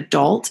as an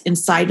adult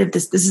inside of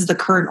this. This is the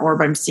current orb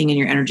I'm seeing in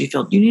your energy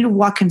field. You need to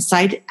walk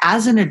inside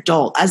as an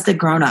adult, as the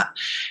grown up.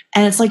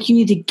 And it's like you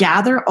need to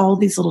gather all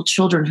these little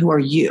children who are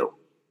you.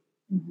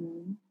 Mm-hmm.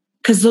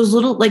 Because those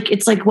little,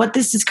 it's like what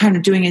this is kind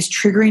of doing is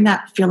triggering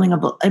that feeling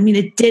of,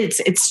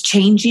 it's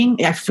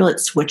changing. I feel it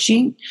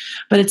switching,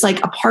 but it's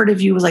like a part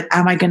of you was like,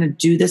 am I going to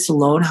do this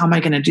alone? How am I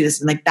going to do this?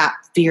 And like that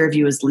fear of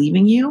you is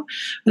leaving you.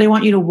 But I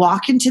want you to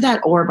walk into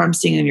that orb I'm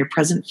seeing in your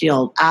present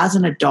field as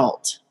an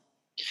adult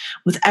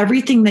with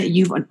everything that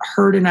you've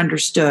heard and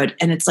understood.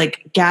 And it's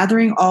like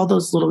gathering all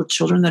those little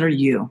children that are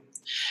you.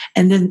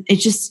 And then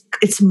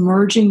it's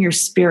merging your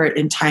spirit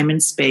in time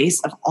and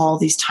space of all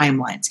these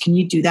timelines. Can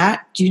you do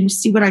that? Do you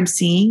see what I'm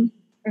seeing?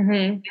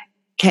 Mm-hmm.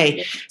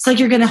 Okay. It's like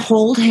you're going to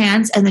hold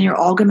hands and then you're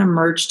all going to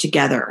merge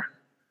together.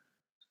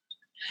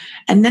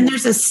 And then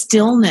there's a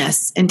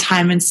stillness in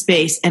time and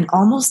space and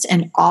almost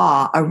an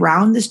awe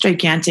around this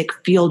gigantic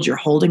field. You're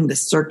holding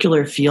this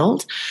circular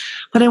field.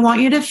 But I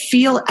want you to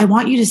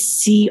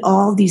see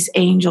all these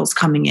angels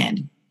coming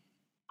in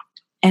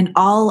and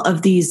all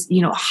of these,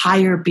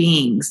 higher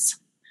beings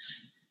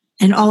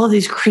and all of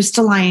these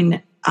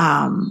crystalline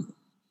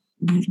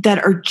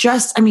that are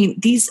just,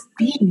 these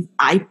beings,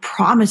 I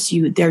promise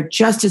you, they're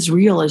just as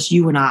real as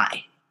you and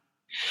I.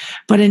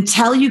 But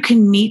until you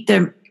can meet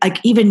them,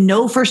 even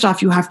know, first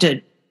off, you have to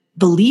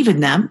believe in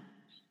them.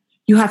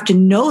 You have to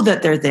know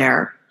that they're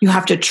there. You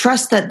have to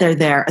trust that they're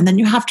there. And then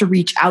you have to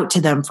reach out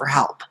to them for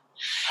help.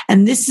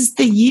 And this is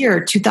the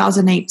year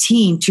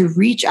 2018 to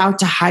reach out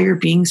to higher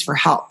beings for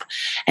help.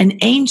 And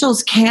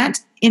angels can't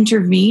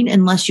intervene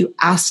unless you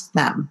ask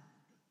them.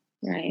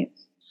 Right.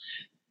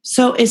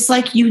 So it's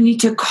like you need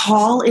to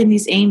call in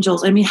these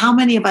angels. How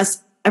many of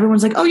us,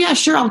 everyone's like, oh yeah,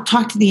 sure, I'll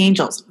talk to the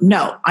angels.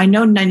 No, I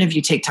know none of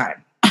you take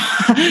time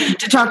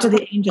to talk to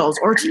the angels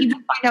or to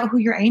even find out who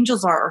your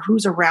angels are or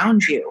who's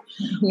around you.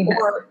 Yeah.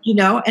 Or,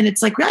 and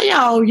it's like,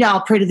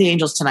 I'll pray to the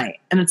angels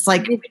tonight. And it's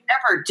like, we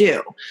never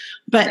do.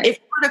 But right. If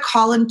you were to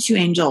call in two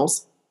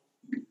angels,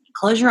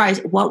 close your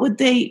eyes, what would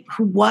they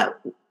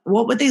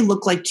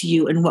look like to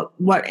you? And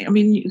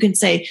you can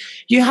say,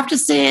 you have to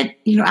say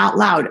it, out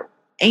loud.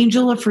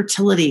 Angel of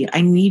fertility, I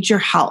need your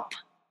help.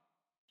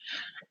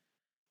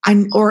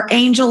 Or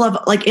angel of,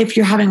 if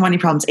you're having money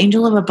problems,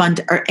 angel of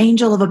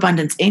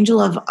abundance,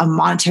 angel of a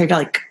monetary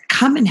value,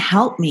 come and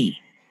help me.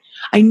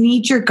 I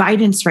need your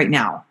guidance right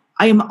now.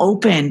 I am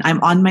open.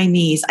 I'm on my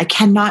knees. I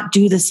cannot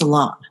do this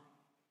alone.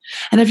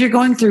 And if you're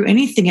going through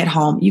anything at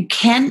home, you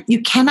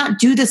cannot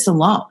do this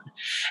alone.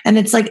 And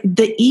it's like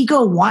the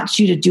ego wants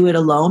you to do it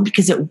alone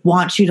because it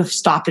wants you to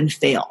stop and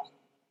fail.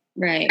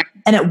 Right.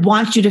 And it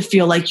wants you to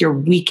feel like you're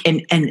weak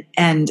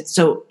and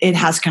so it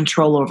has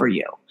control over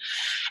you.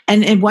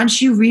 And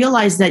once you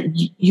realize that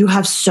you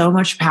have so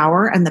much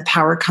power and the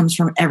power comes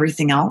from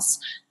everything else,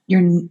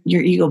 your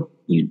ego,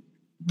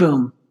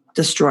 boom,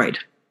 destroyed.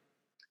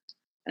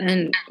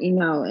 And,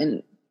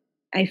 and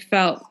I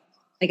felt,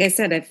 like I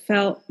said, I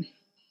felt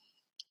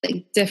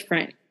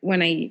different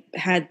when I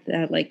had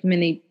the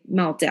mini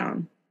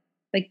meltdown.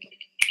 I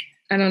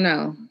don't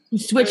know. You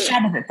switched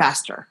out of it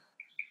faster.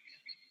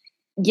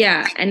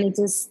 Yeah. And it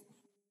just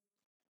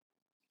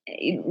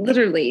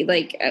literally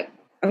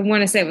I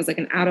want to say it was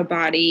an out of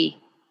body,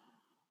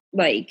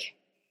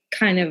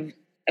 kind of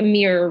a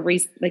mirror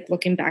race,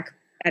 looking back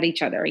at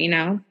each other,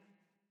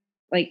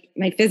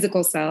 my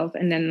physical self.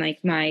 And then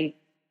my,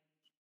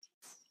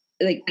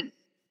 I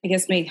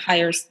guess my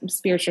higher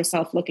spiritual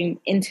self looking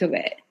into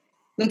it,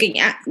 looking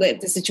at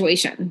the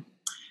situation.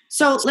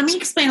 So let me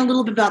explain a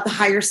little bit about the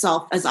higher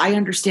self as I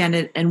understand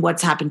it and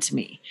what's happened to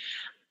me.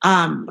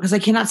 Because I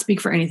cannot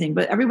speak for anything,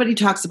 but everybody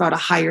talks about a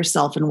higher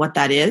self and what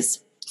that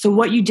is. So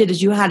what you did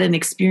is you had an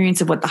experience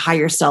of what the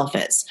higher self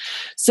is.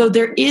 So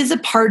there is a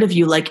part of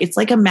you, like, it's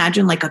like,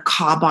 imagine like a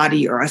ka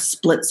body or a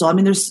split soul. I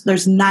mean,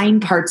 there's 9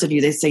 parts of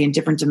you, they say, in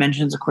different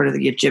dimensions according to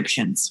the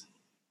Egyptians.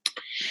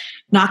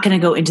 Not going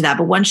to go into that,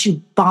 but once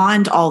you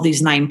bond all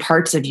these 9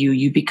 parts of you,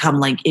 you become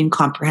like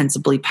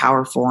incomprehensibly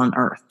powerful on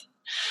earth.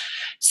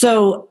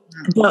 So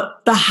the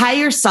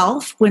higher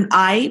self, when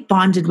I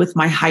bonded with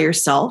my higher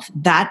self,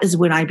 that is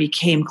when I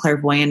became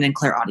clairvoyant and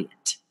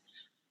clairaudient.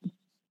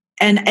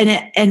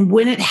 And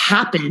when it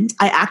happened,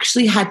 I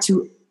actually had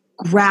to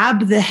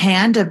grab the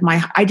hand of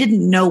I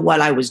didn't know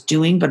what I was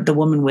doing, but the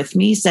woman with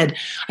me said,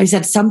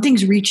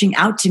 something's reaching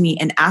out to me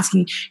and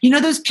asking,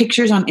 those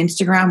pictures on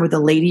Instagram where the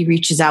lady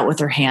reaches out with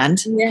her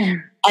hand? Yeah.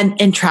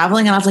 And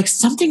traveling. And I was like,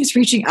 something's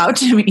reaching out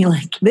to me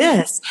like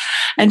this.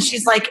 And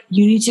she's like,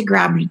 you need to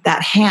grab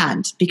that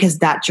hand because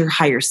that's your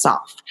higher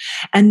self.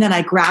 And then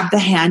I grabbed the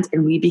hand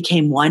and we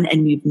became one,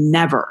 and we've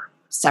never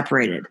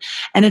separated.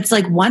 And it's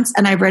like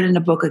and I read in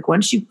a book, like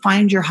once you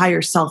find your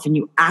higher self and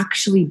you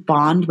actually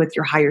bond with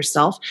your higher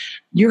self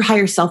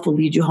will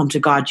lead you home to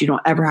God. You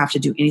don't ever have to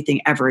do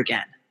anything ever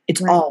again.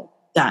 It's all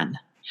done.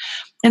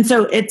 And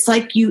so it's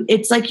like you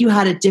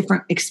had a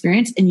different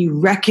experience and you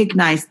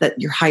recognize that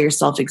your higher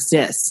self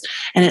exists,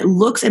 and it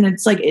looks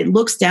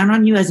down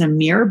on you as a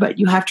mirror, but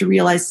you have to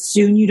realize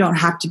soon you don't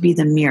have to be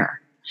the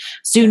mirror.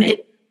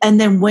 And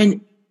then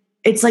when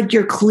it's like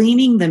you're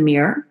cleaning the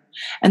mirror,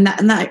 and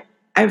that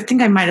I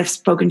think I might have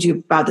spoken to you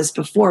about this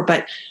before,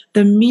 but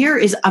the mirror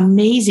is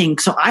amazing.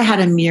 So I had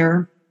a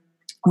mirror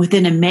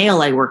within a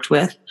male I worked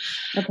with,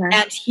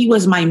 and he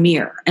was my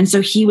mirror. And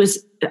so he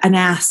was an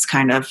ass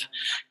kind of.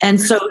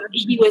 And so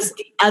he was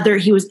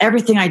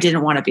everything I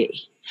didn't want to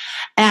be.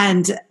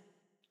 And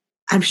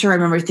I'm sure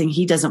I'm everything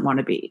he doesn't want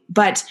to be,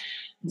 but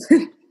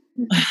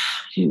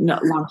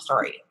long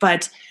story,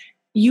 but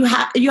you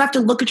have to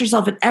look at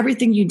yourself at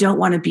everything you don't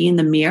want to be in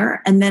the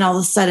mirror. And then all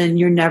of a sudden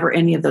you're never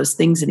any of those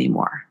things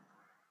anymore.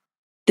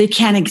 They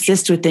can't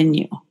exist within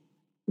you.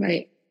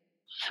 Right.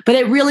 But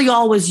it really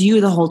all was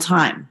you the whole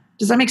time.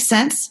 Does that make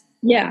sense?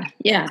 Yeah.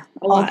 Yeah.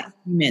 A lot.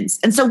 Humans.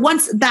 And so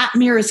once that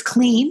mirror is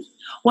clean,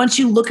 once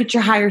you look at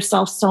your higher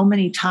self so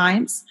many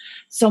times,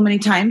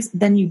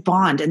 then you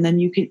bond, and then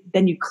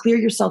you clear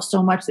yourself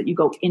so much that you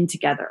go in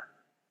together.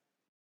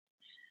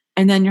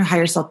 And then your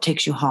higher self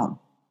takes you home.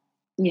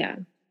 Yeah.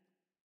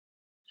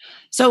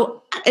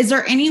 So is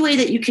there any way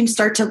that you can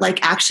start to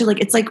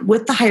it's like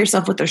with the higher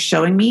self, what they're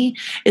showing me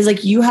is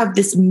like you have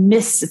this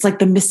mist. It's like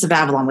the mist of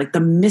Avalon, like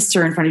the mists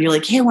are in front of you.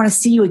 Like, hey, I want to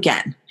see you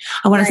again.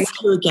 I want to see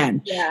you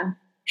again. Yeah.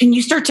 Can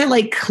you start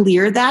to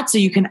clear that so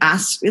you can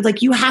ask,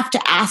 you have to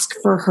ask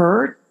for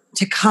her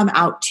to come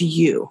out to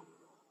you.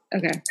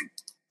 Okay.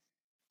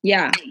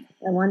 Yeah,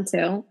 I want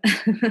to.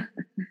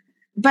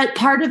 But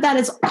part of that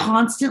is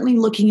constantly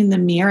looking in the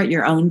mirror at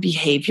your own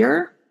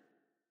behavior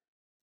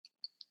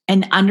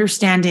and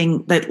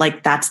understanding that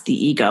that's the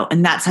ego,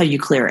 and that's how you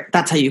clear it.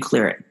 That's how you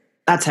clear it.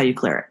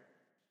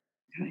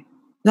 Okay. Does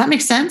that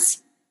make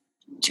sense?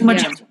 Too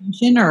much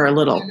information or a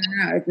little?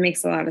 No, it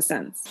makes a lot of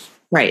sense.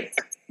 Right.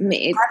 Do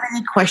you have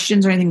any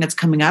questions or anything that's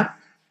coming up?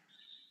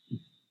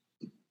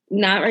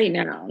 Not right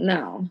now,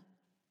 no.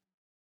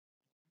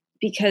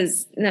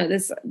 Because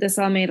this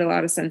all made a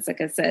lot of sense, like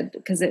I said,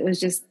 because it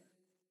was just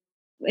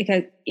I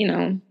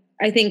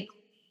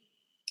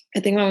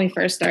think when we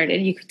first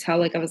started, you could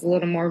tell I was a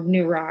little more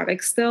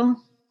neurotic still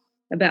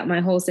about my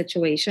whole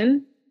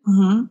situation.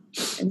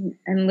 Mm-hmm.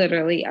 And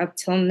literally up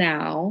till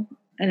now,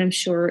 and I'm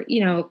sure,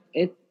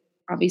 it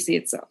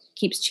obviously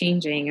keeps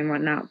changing and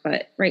whatnot,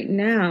 but right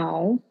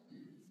now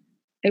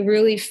I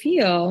really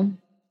feel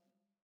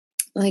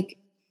at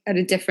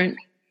a different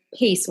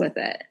pace with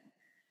it.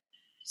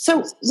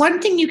 So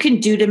one thing you can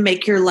do to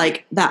make your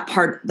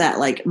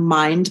that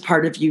mind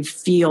part of you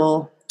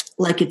feel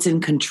like it's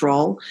in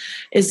control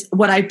is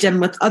what I've done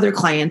with other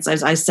clients.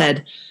 As I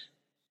said,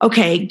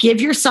 okay,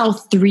 give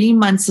yourself 3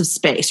 months of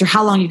space, or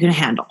how long you can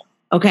handle.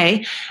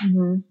 Okay.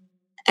 Mm-hmm.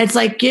 It's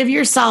give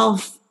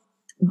yourself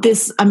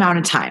this amount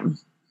of time,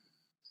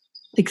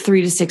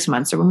 3 to 6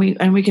 months, or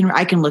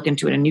I can look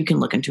into it and you can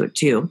look into it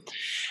too.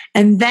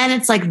 And then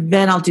it's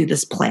then I'll do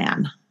this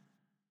plan.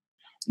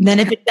 Then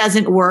if it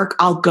doesn't work,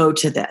 I'll go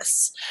to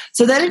this.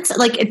 So then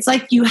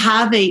you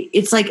have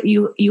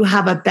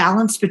a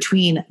balance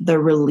between the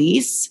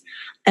release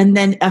and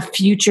then a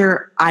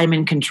future I'm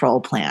in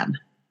control plan,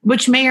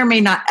 which may or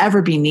may not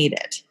ever be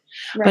needed.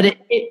 Right. But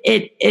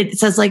it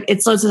says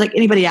it's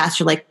anybody asks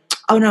you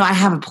oh no, I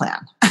have a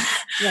plan.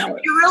 Right.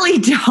 You really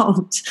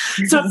don't.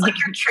 So it's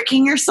you're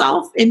tricking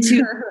yourself into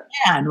the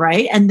plan,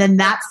 right? And then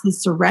that's the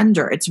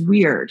surrender. It's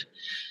weird.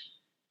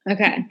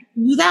 Okay.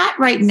 Do that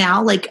right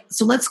now.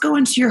 So let's go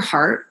into your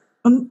heart.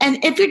 And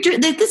if you're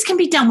doing this, can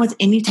be done with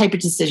any type of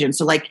decision.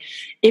 So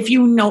if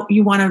you want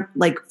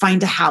to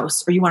find a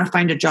house or you want to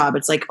find a job,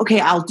 it's okay,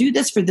 I'll do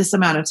this for this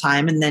amount of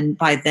time. And then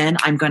by then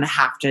I'm going to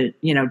have to,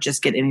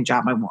 just get any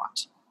job I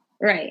want.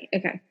 Right.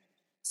 Okay.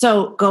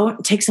 So go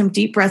take some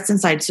deep breaths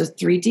inside. So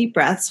 3 deep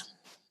breaths.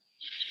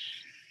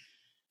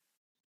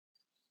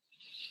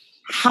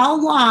 How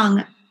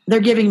long they're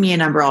giving me a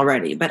number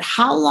already, but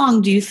how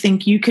long do you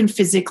think you can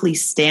physically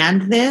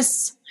stand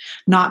this,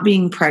 not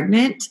being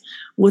pregnant,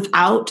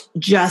 without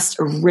just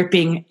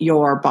ripping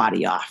your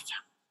body off?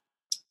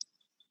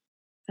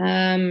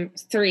 3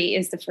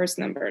 is the first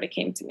number that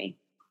came to me.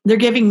 They're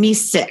giving me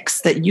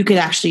 6, that you could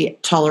actually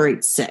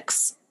tolerate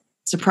 6.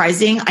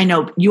 Surprising. I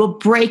know you'll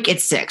break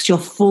at 6. You'll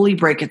fully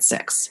break at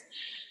 6.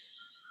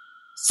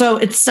 So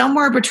it's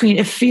somewhere between,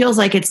 it feels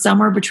like it's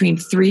somewhere between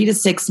 3 to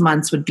 6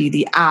 months would be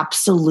the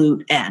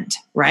absolute end,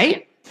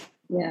 right?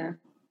 Yeah.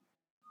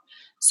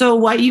 So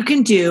what you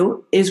can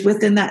do is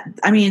within that,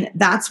 I mean,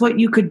 that's what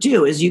you could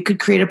do is you could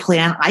create a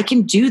plan. I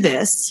can do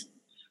this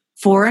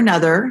for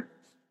another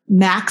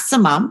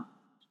maximum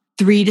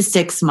 3 to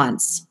 6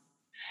 months.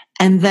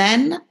 And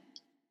then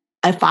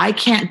if I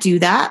can't do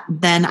that,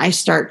 then I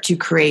start to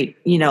create,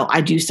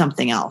 I do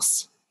something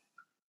else.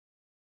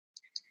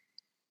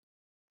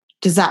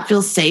 Does that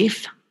feel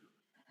safe?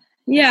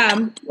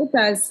 Yeah, it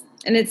does.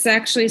 And it's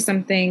actually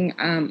something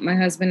my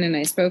husband and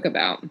I spoke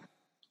about.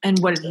 And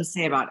what did he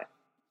say about it?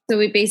 So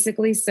we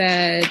basically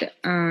said,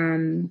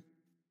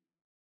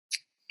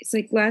 it's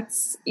like,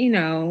 let's,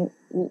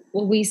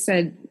 we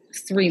said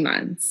 3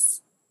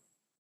 months.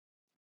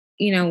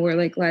 We're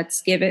like,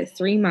 let's give it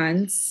 3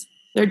 months.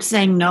 They're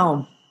saying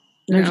no.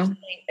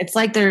 It's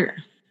like they're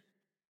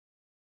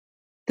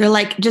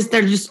just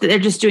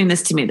doing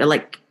this to me. They're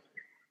like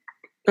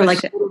a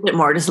little bit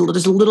more, just a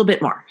little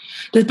bit more,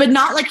 but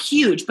not like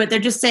huge. But they're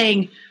just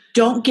saying,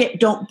 don't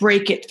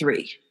break it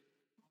 3.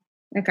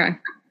 Okay.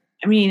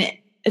 I mean,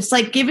 it's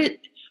like give it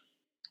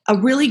a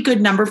really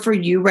good number for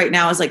you right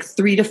now is like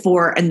 3 to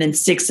 4, and then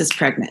 6 is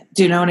pregnant.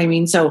 Do you know what I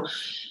mean? So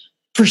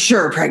for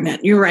sure,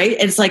 pregnant. You're right.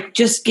 It's like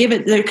just give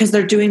it because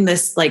they're doing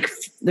this like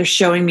they're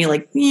showing me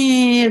like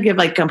give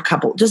like a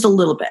couple, just a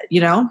little bit.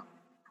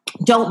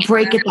 Don't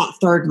break it that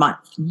 3rd month.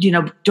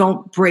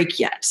 Don't break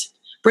yet.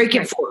 Break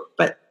it 4,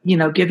 but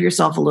give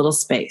yourself a little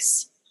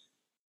space.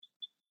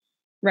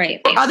 Right.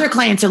 Other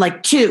clients are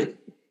like 2,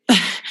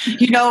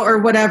 or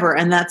whatever,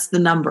 and that's the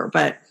number.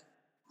 But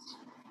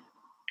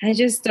I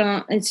just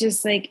don't. It's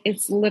just like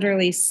it's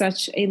literally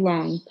such a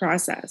long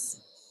process.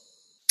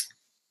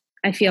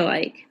 I feel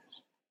like.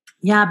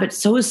 Yeah, but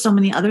so is so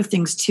many other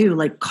things too,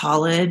 like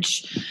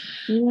college.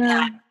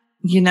 Yeah.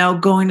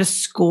 Going to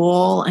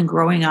school and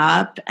growing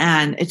up,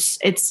 and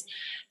it's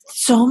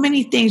so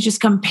many things.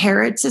 Just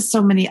compare it to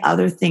so many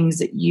other things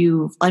that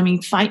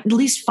at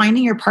least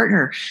finding your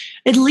partner.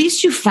 At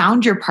least you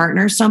found your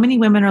partner. So many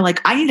women are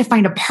like, I need to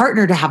find a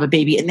partner to have a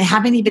baby, and they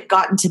haven't even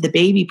gotten to the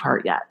baby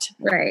part yet.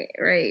 Right.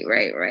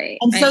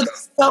 And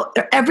so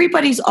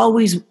everybody's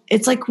always.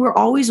 It's like we're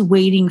always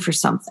waiting for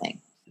something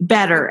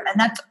better,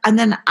 and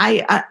then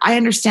I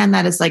understand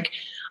that as like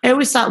I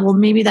always thought, well,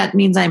 maybe that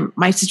means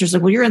my sister's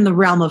like, well, you're in the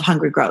realm of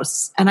hungry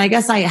gross, and I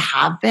guess I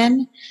have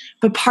been,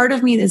 but part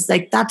of me is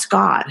like that's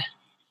God,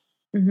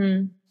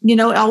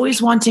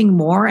 always wanting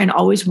more and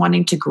always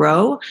wanting to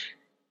grow.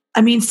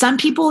 I mean, some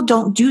people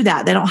don't do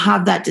that; they don't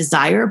have that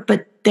desire,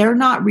 but they're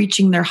not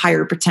reaching their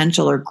higher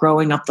potential or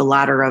growing up the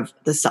ladder of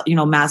the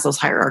Maslow's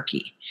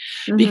hierarchy.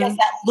 Because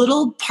that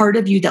little part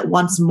of you that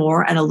wants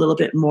more and a little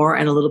bit more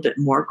and a little bit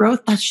more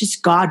growth, that's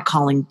just God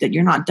calling that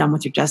you're not done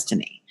with your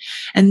destiny.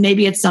 And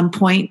maybe at some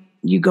point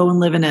you go and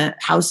live in a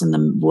house in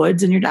the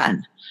woods and you're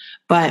done.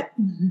 But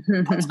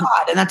that's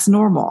God and that's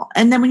normal.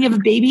 And then when you have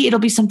a baby, it'll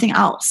be something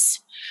else.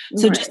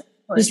 So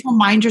just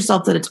remind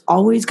yourself that it's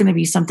always going to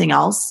be something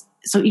else.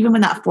 So even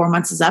when that 4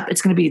 months is up,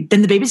 it's going to be,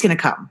 then the baby's going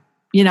to come,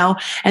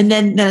 and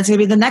then it's going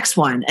to be the next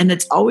one. And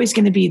it's always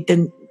going to be,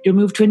 then you'll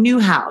move to a new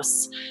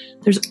house.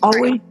 There's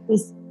always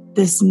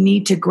this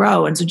need to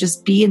grow. And so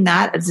just be in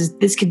that.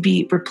 This could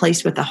be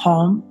replaced with a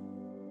home,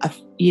 a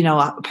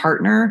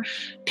partner.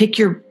 Pick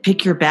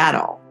your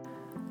battle.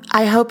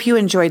 I hope you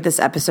enjoyed this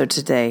episode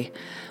today.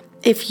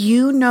 If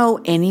you know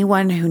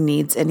anyone who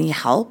needs any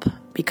help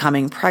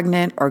becoming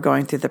pregnant or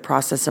going through the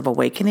process of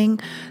awakening,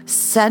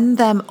 send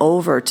them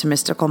over to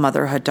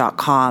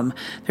mysticalmotherhood.com.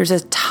 There's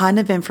a ton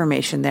of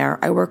information there.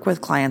 I work with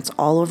clients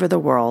all over the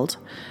world.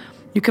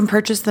 You can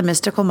purchase the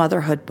Mystical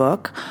Motherhood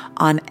book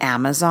on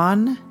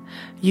Amazon.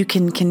 You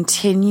can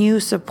continue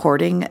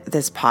supporting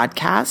this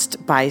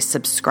podcast by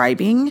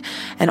subscribing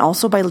and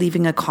also by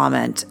leaving a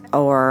comment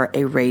or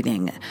a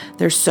rating.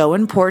 They're so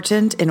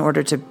important in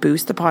order to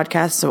boost the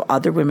podcast so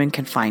other women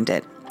can find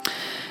it.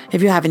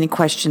 If you have any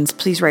questions,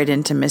 please write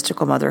into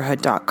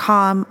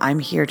mysticalmotherhood.com. I'm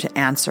here to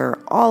answer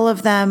all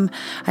of them.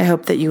 I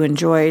hope that you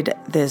enjoyed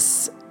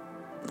this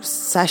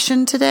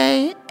session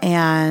today,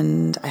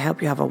 and I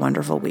hope you have a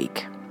wonderful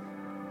week.